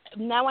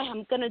now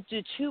I'm going to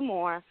do 2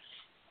 more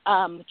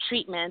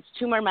treatments,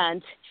 2 more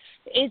months.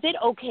 is it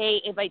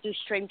okay if I do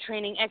strength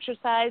training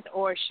exercise,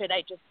 or should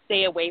I just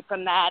stay away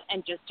from that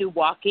and just do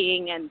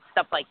walking and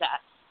stuff like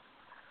that?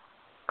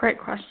 Great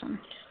question,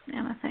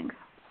 Anna. Thanks.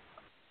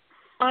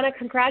 Anna,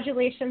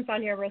 congratulations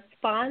on your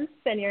response,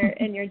 and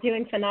you're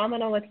doing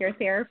phenomenal with your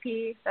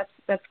therapy.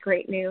 That's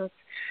great news,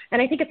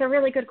 and I think it's a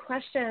really good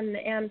question.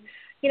 And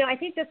I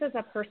think this is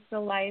a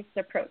personalized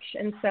approach.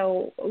 And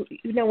so,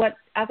 what,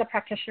 as a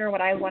practitioner,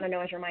 what I want to know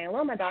as your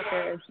myeloma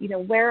doctor is,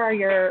 where are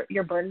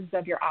your burdens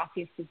of your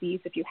osseous disease,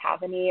 if you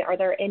have any? Are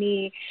there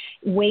any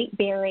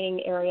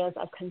weight-bearing areas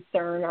of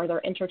concern? Are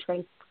there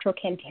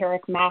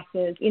trochanteric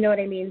masses? You know what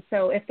I mean?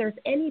 So if there's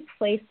any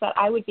place that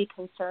I would be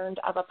concerned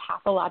of a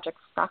pathologic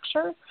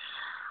structure,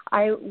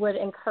 I would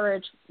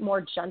encourage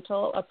more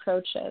gentle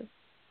approaches.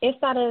 If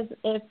that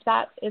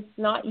is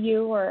not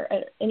you or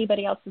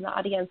anybody else in the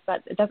audience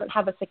that doesn't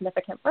have a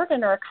significant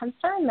burden or a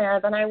concern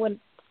there, then I would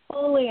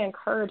fully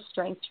encourage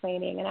strength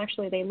training. And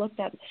actually they looked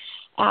at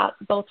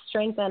both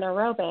strength and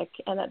aerobic,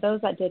 and that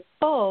those that did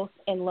both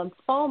in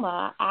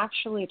lymphoma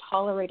actually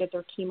tolerated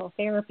their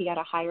chemotherapy at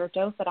a higher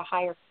dose, at a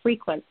higher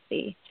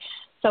frequency.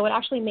 So it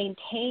actually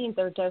maintained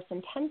their dose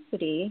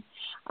intensity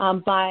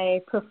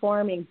by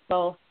performing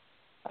both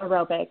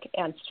aerobic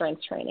and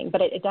strength training, but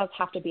it does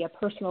have to be a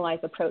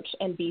personalized approach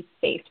and be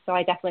safe. So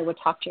I definitely would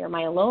talk to your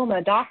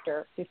myeloma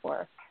doctor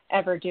before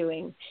ever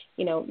doing,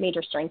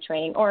 major strength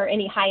training or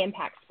any high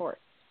impact sports,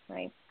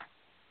 right?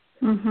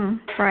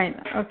 Right.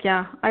 Oh,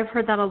 yeah, I've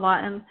heard that a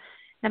lot, and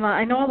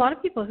I know a lot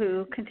of people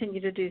who continue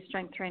to do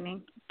strength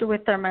training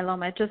with their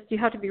myeloma. Just you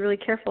have to be really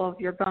careful of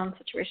your bone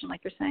situation,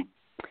 like you're saying.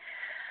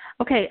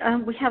 Okay,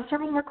 we have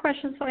several more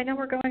questions, so I know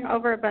we're going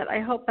over, but I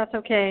hope that's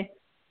okay.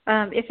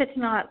 If it's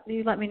not,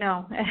 you let me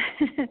know,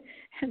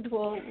 and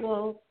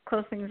we'll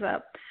close things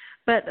up.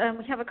 But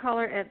we have a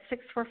caller at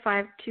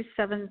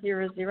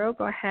 645-2700.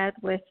 Go ahead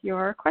with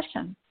your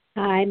question.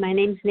 Hi, my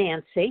name's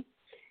Nancy.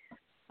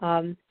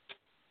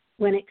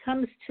 When it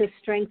comes to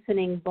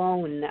strengthening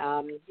bone,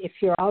 if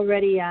you're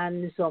already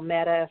on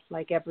Zometa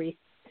like every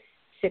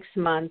 6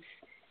 months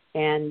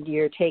and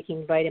you're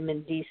taking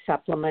vitamin D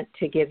supplement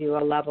to give you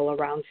a level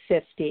around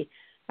 50,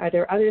 are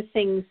there other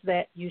things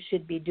that you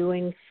should be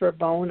doing for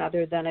bone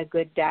other than a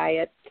good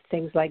diet,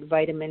 things like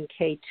vitamin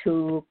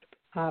K2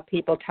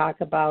 people talk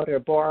about, or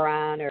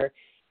boron, or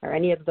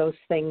any of those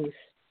things,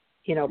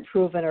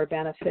 proven or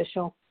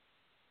beneficial?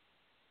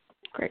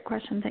 Great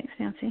question. Thanks,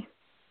 Nancy.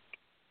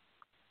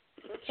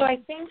 So I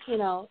think,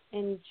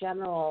 in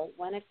general,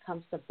 when it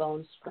comes to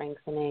bone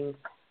strengthening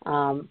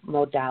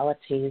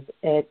modalities,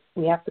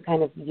 we have to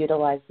kind of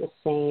utilize the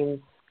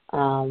same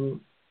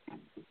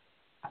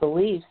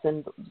beliefs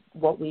and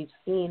what we've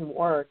seen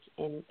work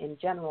in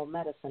general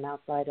medicine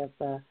outside of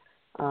the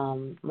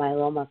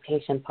myeloma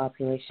patient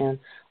population.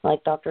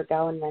 Like Dr.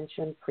 Gowin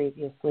mentioned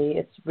previously,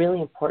 it's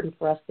really important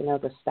for us to know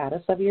the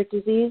status of your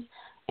disease,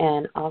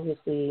 and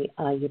obviously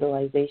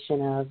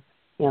utilization of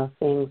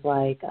things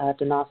like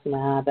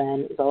denosumab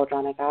and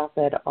zoledronic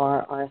acid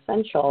are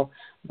essential,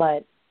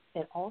 but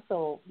it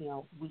also,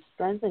 we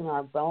strengthen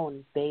our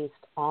bone based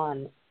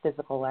on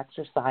physical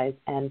exercise,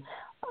 and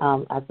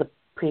as the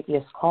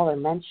previous caller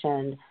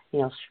mentioned,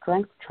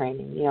 strength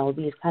training,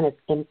 these kind of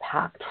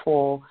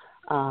impactful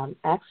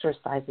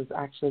exercises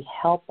actually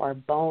help our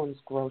bones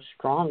grow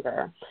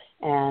stronger.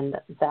 And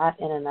that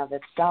in and of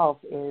itself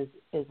is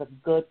a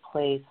good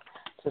place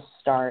to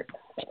start.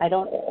 I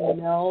don't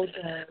know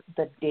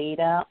the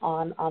data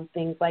on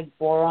things like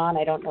boron.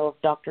 I don't know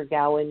if Dr.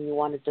 Gowin, you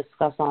want to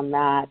discuss on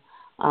that.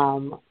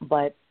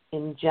 But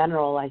in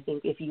general, I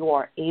think if you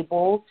are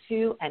able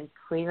to and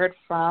cleared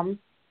from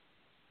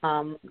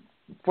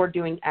for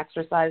doing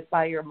exercise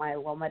by your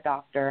myeloma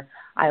doctor,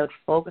 I would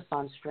focus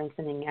on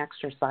strengthening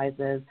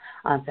exercises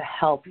to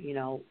help,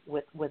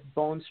 with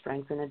bone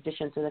strength in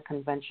addition to the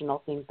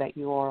conventional things that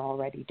you are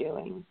already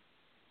doing.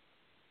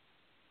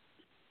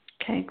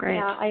 Okay, great.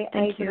 Yeah,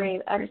 I agree.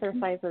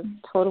 Exercise is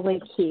totally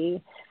key.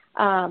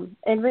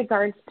 In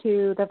regards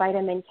to the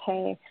vitamin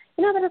K,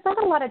 there's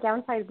not a lot of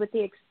downside with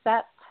the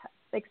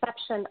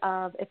exception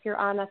of if you're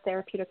on a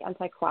therapeutic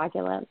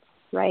anticoagulant,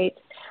 right?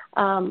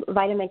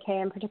 Vitamin K,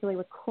 and particularly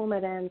with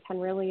Coumadin, can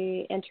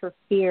really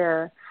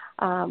interfere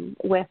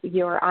with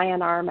your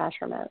INR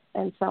measurement.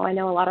 And so I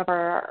know a lot of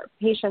our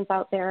patients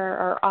out there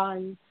are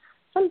on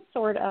some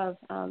sort of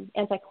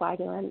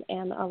anticoagulant,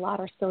 and a lot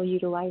are still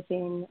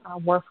utilizing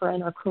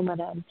warfarin or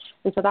Coumadin.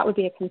 And so that would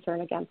be a concern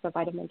against the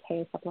vitamin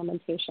K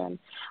supplementation.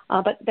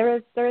 But there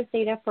is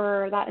data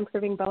for that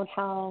improving bone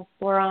health,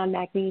 boron,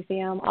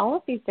 magnesium, all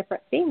of these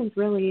different things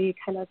really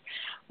kind of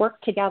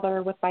work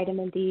together with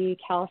vitamin D,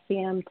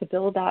 calcium to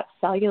build that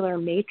cellular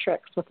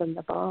matrix within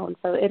the bone.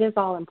 So it is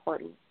all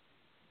important.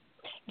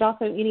 But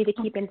also, you need to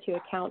keep into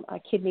account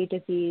kidney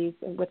disease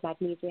with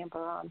magnesium,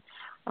 boron.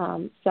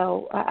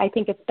 So I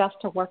think it's best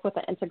to work with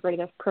an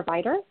integrative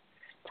provider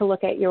to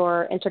look at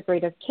your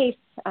integrative case.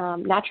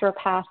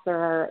 Naturopaths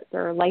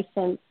are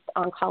licensed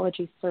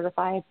oncology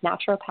certified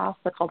naturopaths.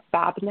 They're called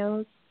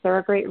FABNOs. They're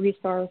a great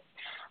resource.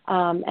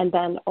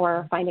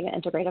 Or finding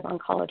an integrative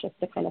oncologist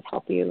to kind of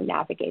help you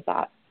navigate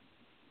that.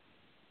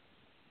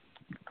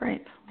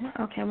 Great.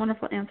 Okay,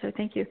 wonderful answer.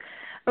 Thank you.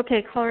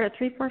 Okay, caller at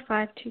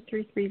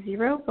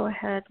 345-2330. Go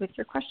ahead with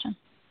your question.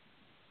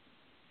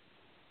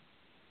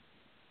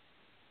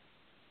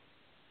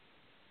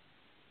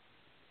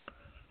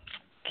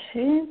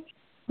 Okay,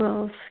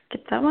 we'll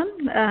skip that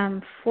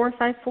one.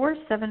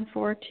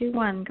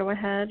 454-7421. Go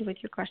ahead with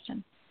your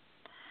question.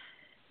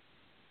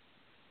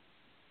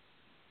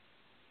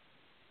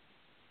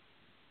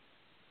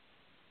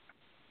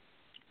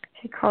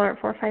 Okay, caller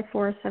at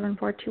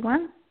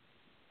 454-7421.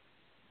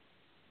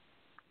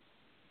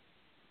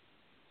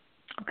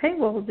 Okay,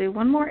 we'll do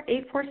one more,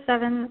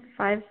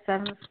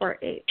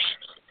 847-5748.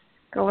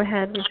 Go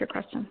ahead with your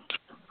question.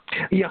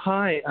 Yeah,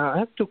 hi. I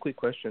have two quick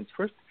questions.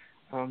 First,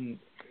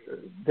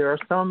 there are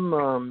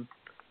some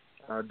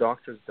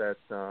doctors that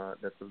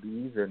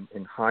believe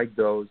in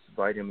high-dose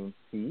vitamin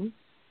C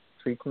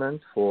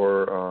treatment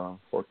for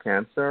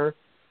cancer.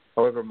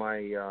 However,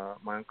 my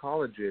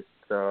oncologist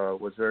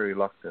was very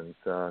reluctant,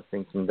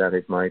 thinking that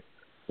it might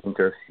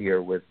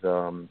interfere with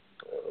the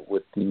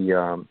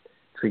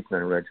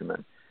treatment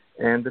regimen.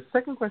 And the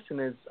second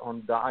question is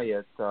on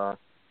diet.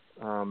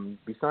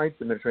 Besides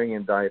the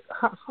Mediterranean diet,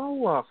 how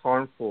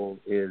harmful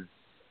is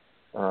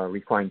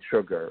refined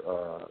sugar?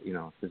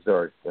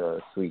 Dessert,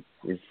 sweets.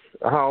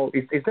 Are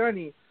there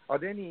any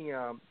other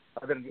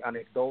than the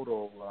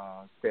anecdotal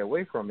stay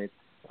away from it?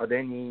 Are there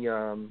any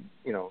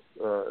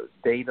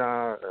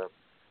data,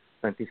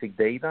 scientific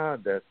data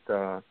that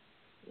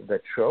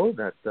show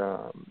that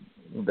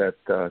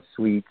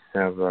sweets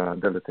have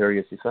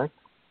deleterious effects?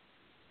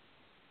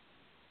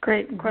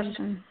 Great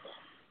question.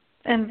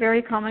 And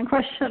very common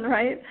question,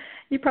 right?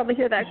 You probably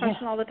hear that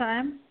question all the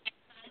time.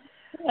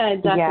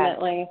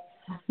 Definitely.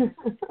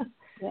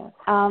 Yeah.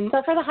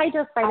 So for the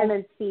high-dose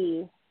vitamin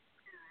C,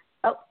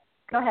 go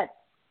ahead.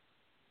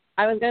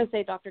 I was going to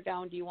say, Dr.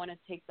 Gowin, do you want to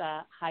take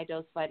the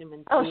high-dose vitamin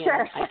C? Oh,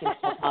 sure. And I can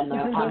talk on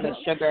the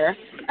sugar.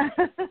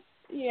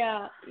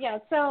 Yeah.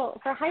 So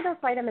for high-dose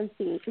vitamin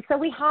C, so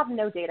we have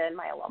no data in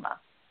myeloma.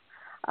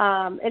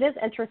 It is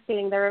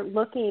interesting. They're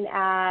looking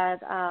at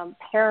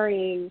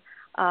pairing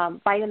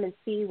vitamin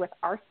C with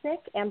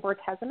arsenic and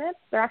bortezomib.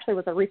 There actually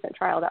was a recent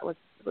trial that was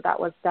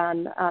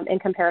done in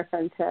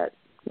comparison to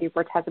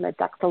bortezomib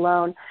dex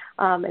alone,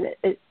 and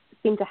it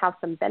seemed to have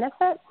some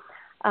benefit.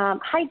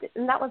 And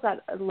that was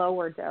at a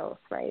lower dose,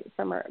 right?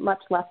 Somewhere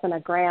much less than a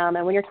gram.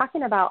 And when you're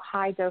talking about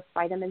high-dose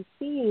vitamin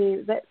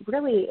C, that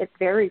really it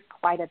varies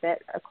quite a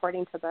bit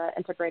according to the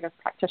integrative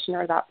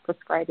practitioner that's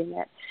prescribing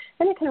it.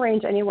 And it can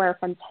range anywhere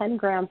from 10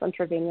 grams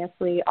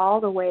intravenously all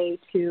the way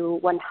to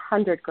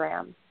 100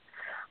 grams.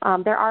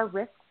 There are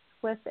risks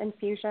with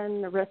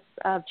infusion, the risks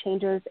of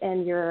changes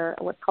in your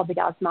what's called the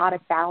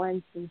osmotic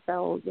balance, and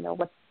so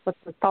what's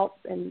the salt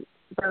and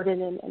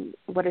burden and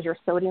what is your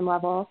sodium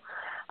level.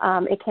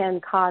 It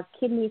can cause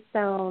kidney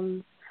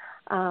stones.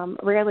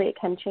 Rarely it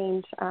can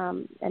change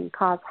and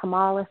cause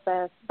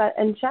hemolysis. But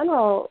in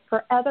general,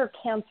 for other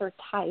cancer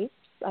types,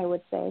 I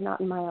would say,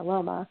 not in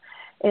myeloma,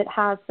 it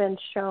has been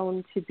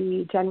shown to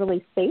be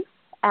generally safe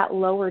at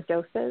lower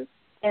doses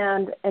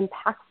and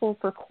impactful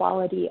for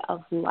quality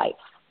of life.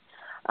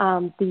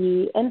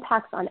 The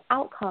impacts on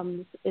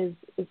outcomes is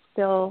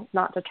still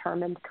not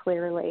determined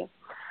clearly.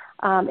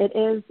 It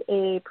is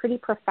a pretty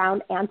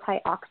profound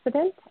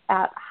antioxidant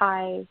at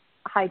high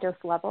dose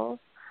levels,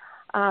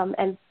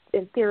 and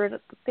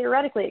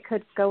theoretically it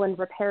could go and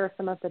repair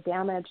some of the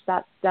damage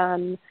that's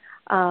done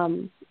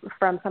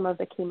from some of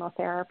the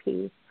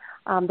chemotherapies.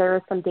 There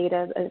is some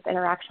data of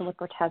interaction with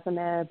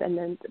bortezomib, and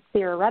then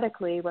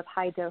theoretically with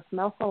high-dose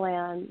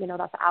melphalan,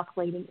 that's an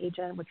alkylating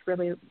agent which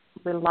really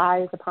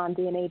relies upon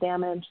DNA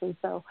damage, and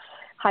so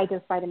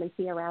high-dose vitamin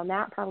C around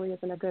that probably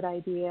isn't a good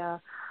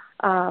idea.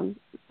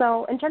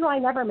 So in general, I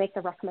never make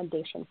the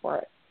recommendation for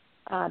it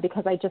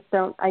because I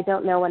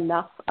don't know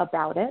enough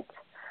about it.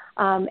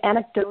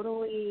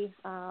 Anecdotally,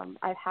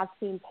 I have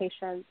seen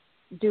patients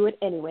do it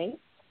anyway,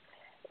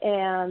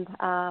 and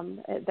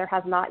there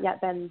has not yet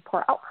been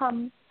poor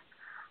outcomes.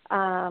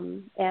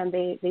 And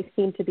they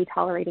seem to be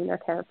tolerating their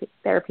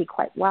therapy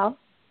quite well.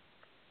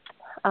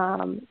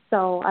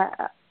 So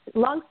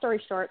long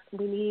story short,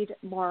 we need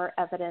more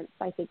evidence,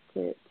 I think,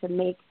 to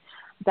make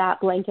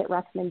that blanket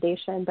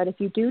recommendation. But if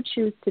you do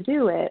choose to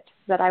do it,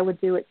 that I would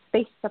do it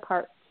spaced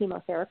apart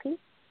chemotherapy.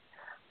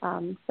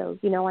 So,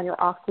 on your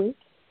off week,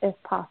 if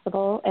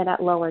possible, and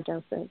at lower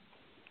doses.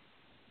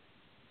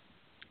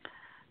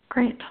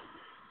 Great.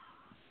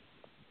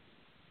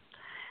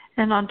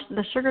 And on to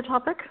the sugar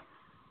topic.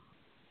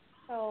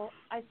 So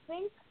I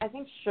think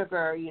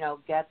sugar,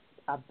 gets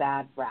a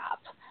bad rap,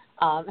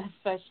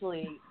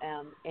 especially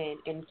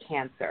in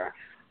cancer.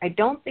 I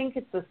don't think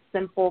it's a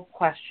simple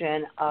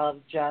question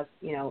of just,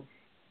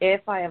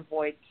 if I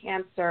avoid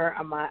cancer,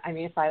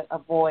 if I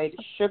avoid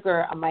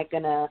sugar, am I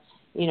going to,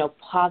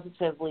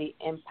 positively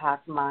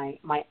impact my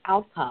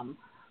outcome?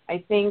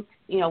 I think,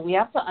 we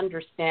have to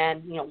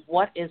understand,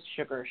 what is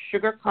sugar?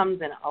 Sugar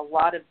comes in a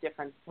lot of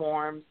different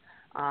forms.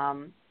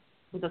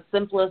 The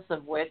simplest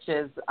of which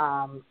is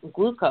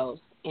glucose,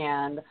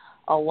 and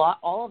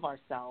all of our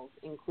cells,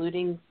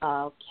 including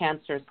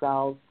cancer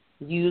cells,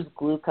 use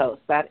glucose.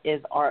 That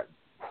is our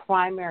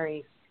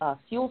primary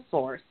fuel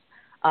source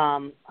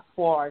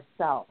for our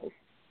cells.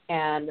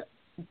 And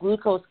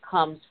glucose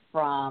comes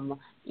from,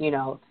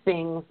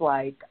 things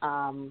like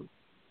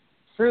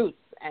fruits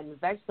and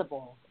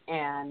vegetables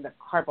and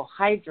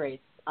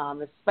carbohydrates,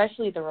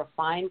 especially the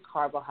refined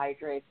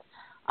carbohydrates,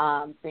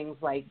 things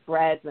like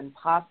breads and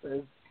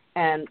pastas.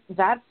 And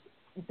that's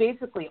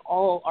basically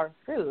all our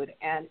food.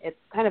 And it's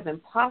kind of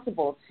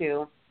impossible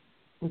to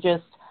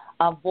just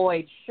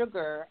avoid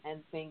sugar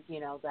and think,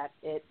 that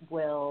it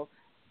will,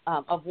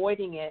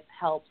 avoiding it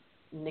helps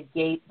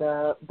negate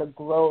the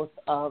growth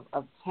of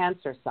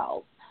cancer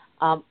cells.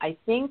 I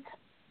think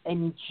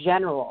in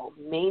general,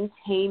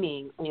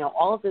 maintaining,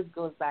 all of this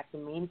goes back to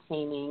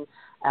maintaining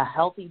a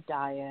healthy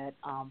diet,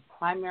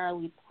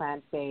 primarily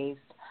plant-based,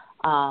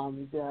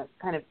 the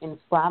kind of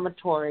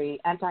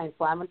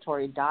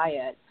anti-inflammatory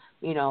diet,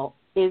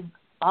 is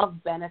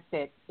of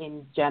benefit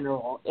in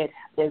general. It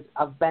is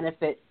of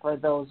benefit for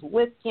those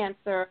with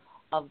cancer,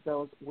 of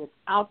those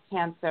without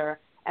cancer,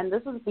 and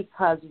this is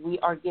because we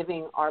are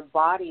giving our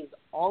bodies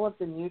all of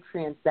the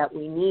nutrients that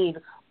we need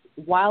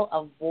while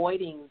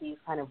avoiding these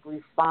kind of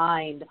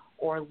refined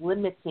or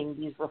limiting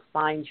these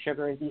refined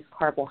sugars, these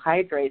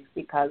carbohydrates,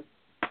 because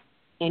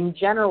in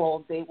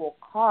general they will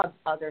cause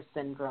other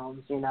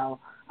syndromes,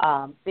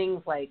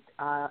 things like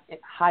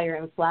higher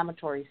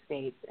inflammatory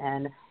states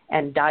and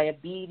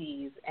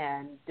diabetes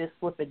and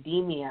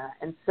dyslipidemia.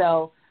 And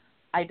so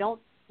I don't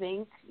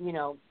think,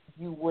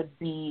 you would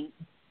be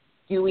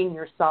doing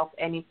yourself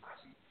any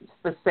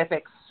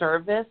specific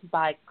service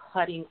by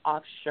cutting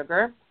off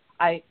sugar.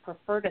 I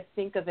prefer to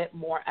think of it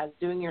more as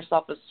doing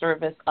yourself a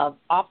service of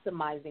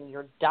optimizing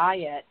your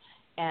diet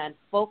and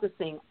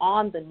focusing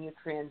on the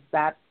nutrients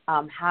that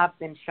have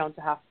been shown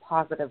to have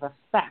positive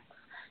effects,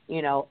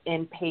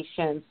 in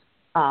patients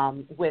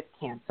with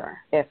cancer,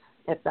 if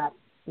that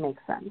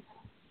makes sense.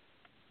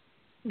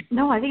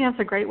 No, I think that's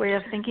a great way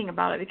of thinking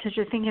about it, because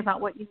you're thinking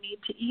about what you need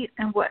to eat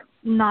and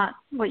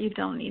what you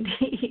don't need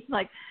to eat.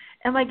 Like,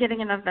 am I getting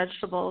enough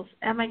vegetables?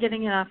 Am I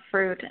getting enough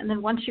fruit? And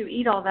then once you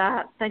eat all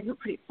that, then you're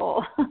pretty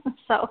full.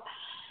 So,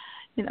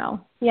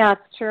 Yeah,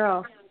 it's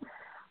true.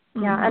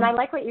 Yeah, and I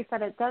like what you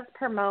said. It does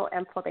promote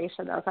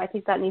inflammation, though, so I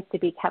think that needs to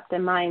be kept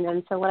in mind.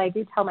 And so what I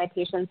do tell my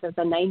patients is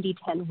a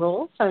 90-10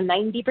 rule. So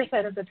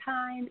 90% of the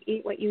time,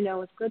 eat what you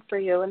know is good for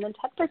you, and then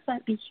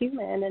 10% be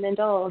human and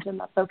indulge, and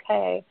that's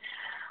okay.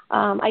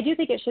 I do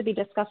think it should be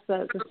discussed,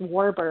 this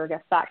Warburg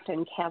effect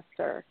in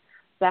cancer,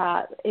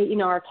 that,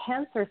 our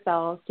cancer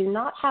cells do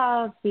not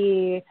have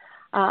the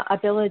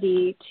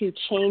ability to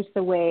change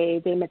the way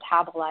they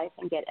metabolize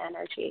and get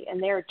energy,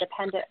 and they're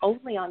dependent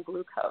only on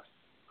glucose.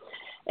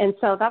 And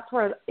so that's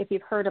where, if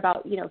you've heard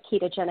about,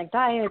 ketogenic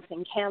diets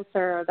and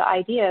cancer, the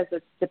idea is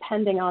it's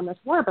depending on this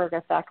Warburg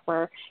effect,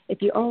 where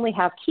if you only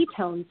have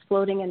ketones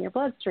floating in your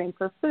bloodstream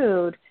for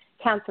food,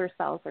 cancer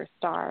cells are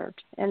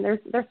starved. And there's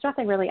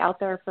nothing really out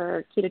there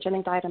for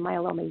ketogenic diet and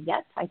myeloma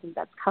yet. I think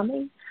that's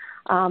coming.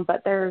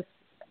 But there's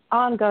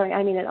ongoing,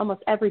 in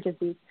almost every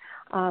disease,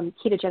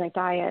 ketogenic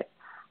diet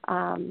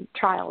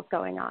trials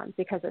going on,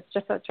 because it's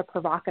just such a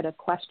provocative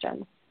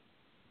question.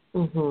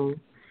 Mm-hmm.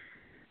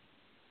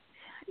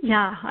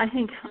 Yeah, I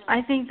think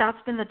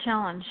that's been the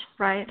challenge,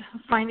 right?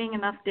 Finding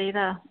enough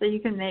data that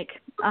you can make,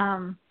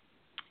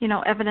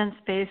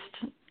 evidence-based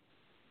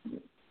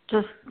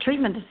just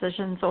treatment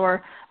decisions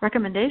or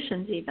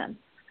recommendations even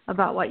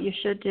about what you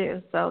should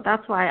do. So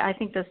that's why I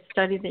think this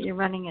study that you're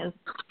running is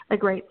a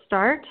great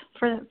start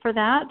for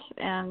that,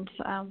 and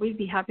we'd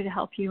be happy to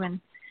help you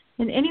in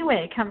any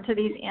way come to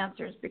these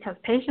answers, because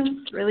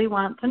patients really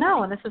want to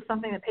know, and this is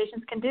something that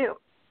patients can do.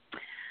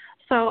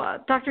 So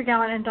Dr.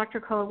 Gowin and Dr.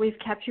 Okolo, we've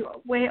kept you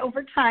way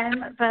over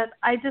time, but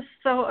I just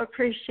so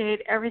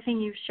appreciate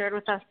everything you've shared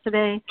with us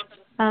today.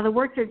 The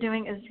work you're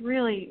doing is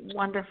really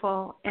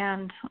wonderful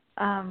and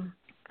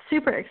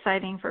super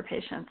exciting for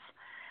patients.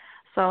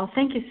 So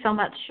thank you so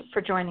much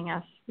for joining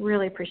us.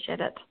 Really appreciate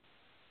it.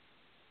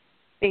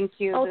 Thank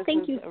you. Oh,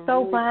 thank you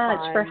so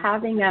much for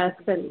having us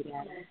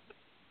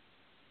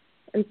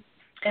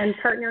and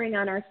partnering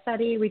on our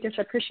study. We just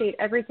appreciate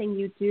everything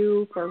you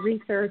do for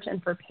research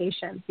and for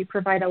patients. You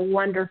provide a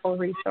wonderful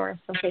resource,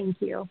 so thank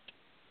you.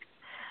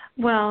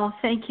 Well,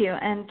 thank you.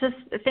 And just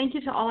thank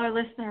you to all our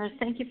listeners.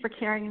 Thank you for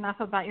caring enough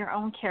about your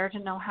own care to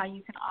know how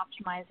you can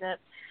optimize it.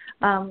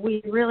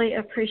 We really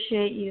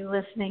appreciate you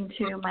listening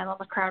to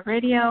Myeloma Crowd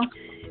Radio,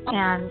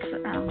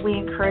 and we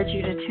encourage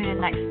you to tune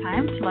in next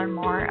time to learn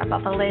more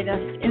about the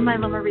latest in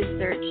myeloma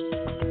research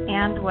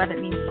and what it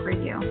means for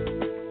you.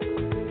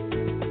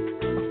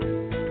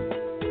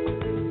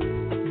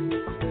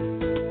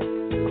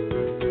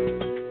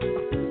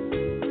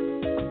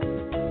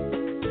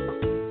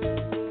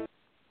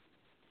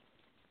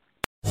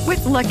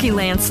 With Lucky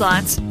Land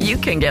Slots, you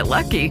can get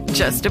lucky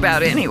just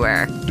about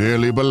anywhere.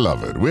 Dearly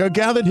beloved, we are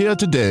gathered here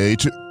today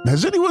to...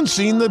 Has anyone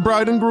seen the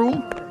bride and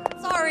groom?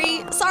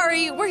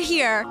 Sorry, we're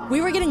here.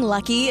 We were getting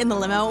lucky in the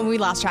limo and we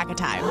lost track of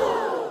time.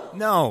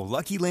 No,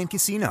 Lucky Land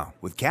Casino,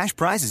 with cash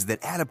prizes that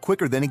add up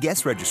quicker than a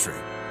guest registry.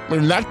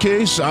 In that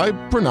case, I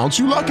pronounce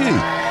you lucky.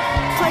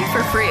 Play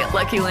for free at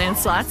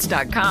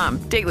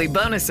LuckyLandSlots.com. Daily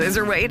bonuses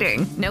are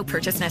waiting. No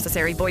purchase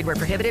necessary. Void where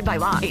prohibited by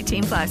law.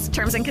 18+.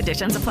 Terms and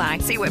conditions apply.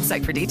 See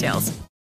website for details.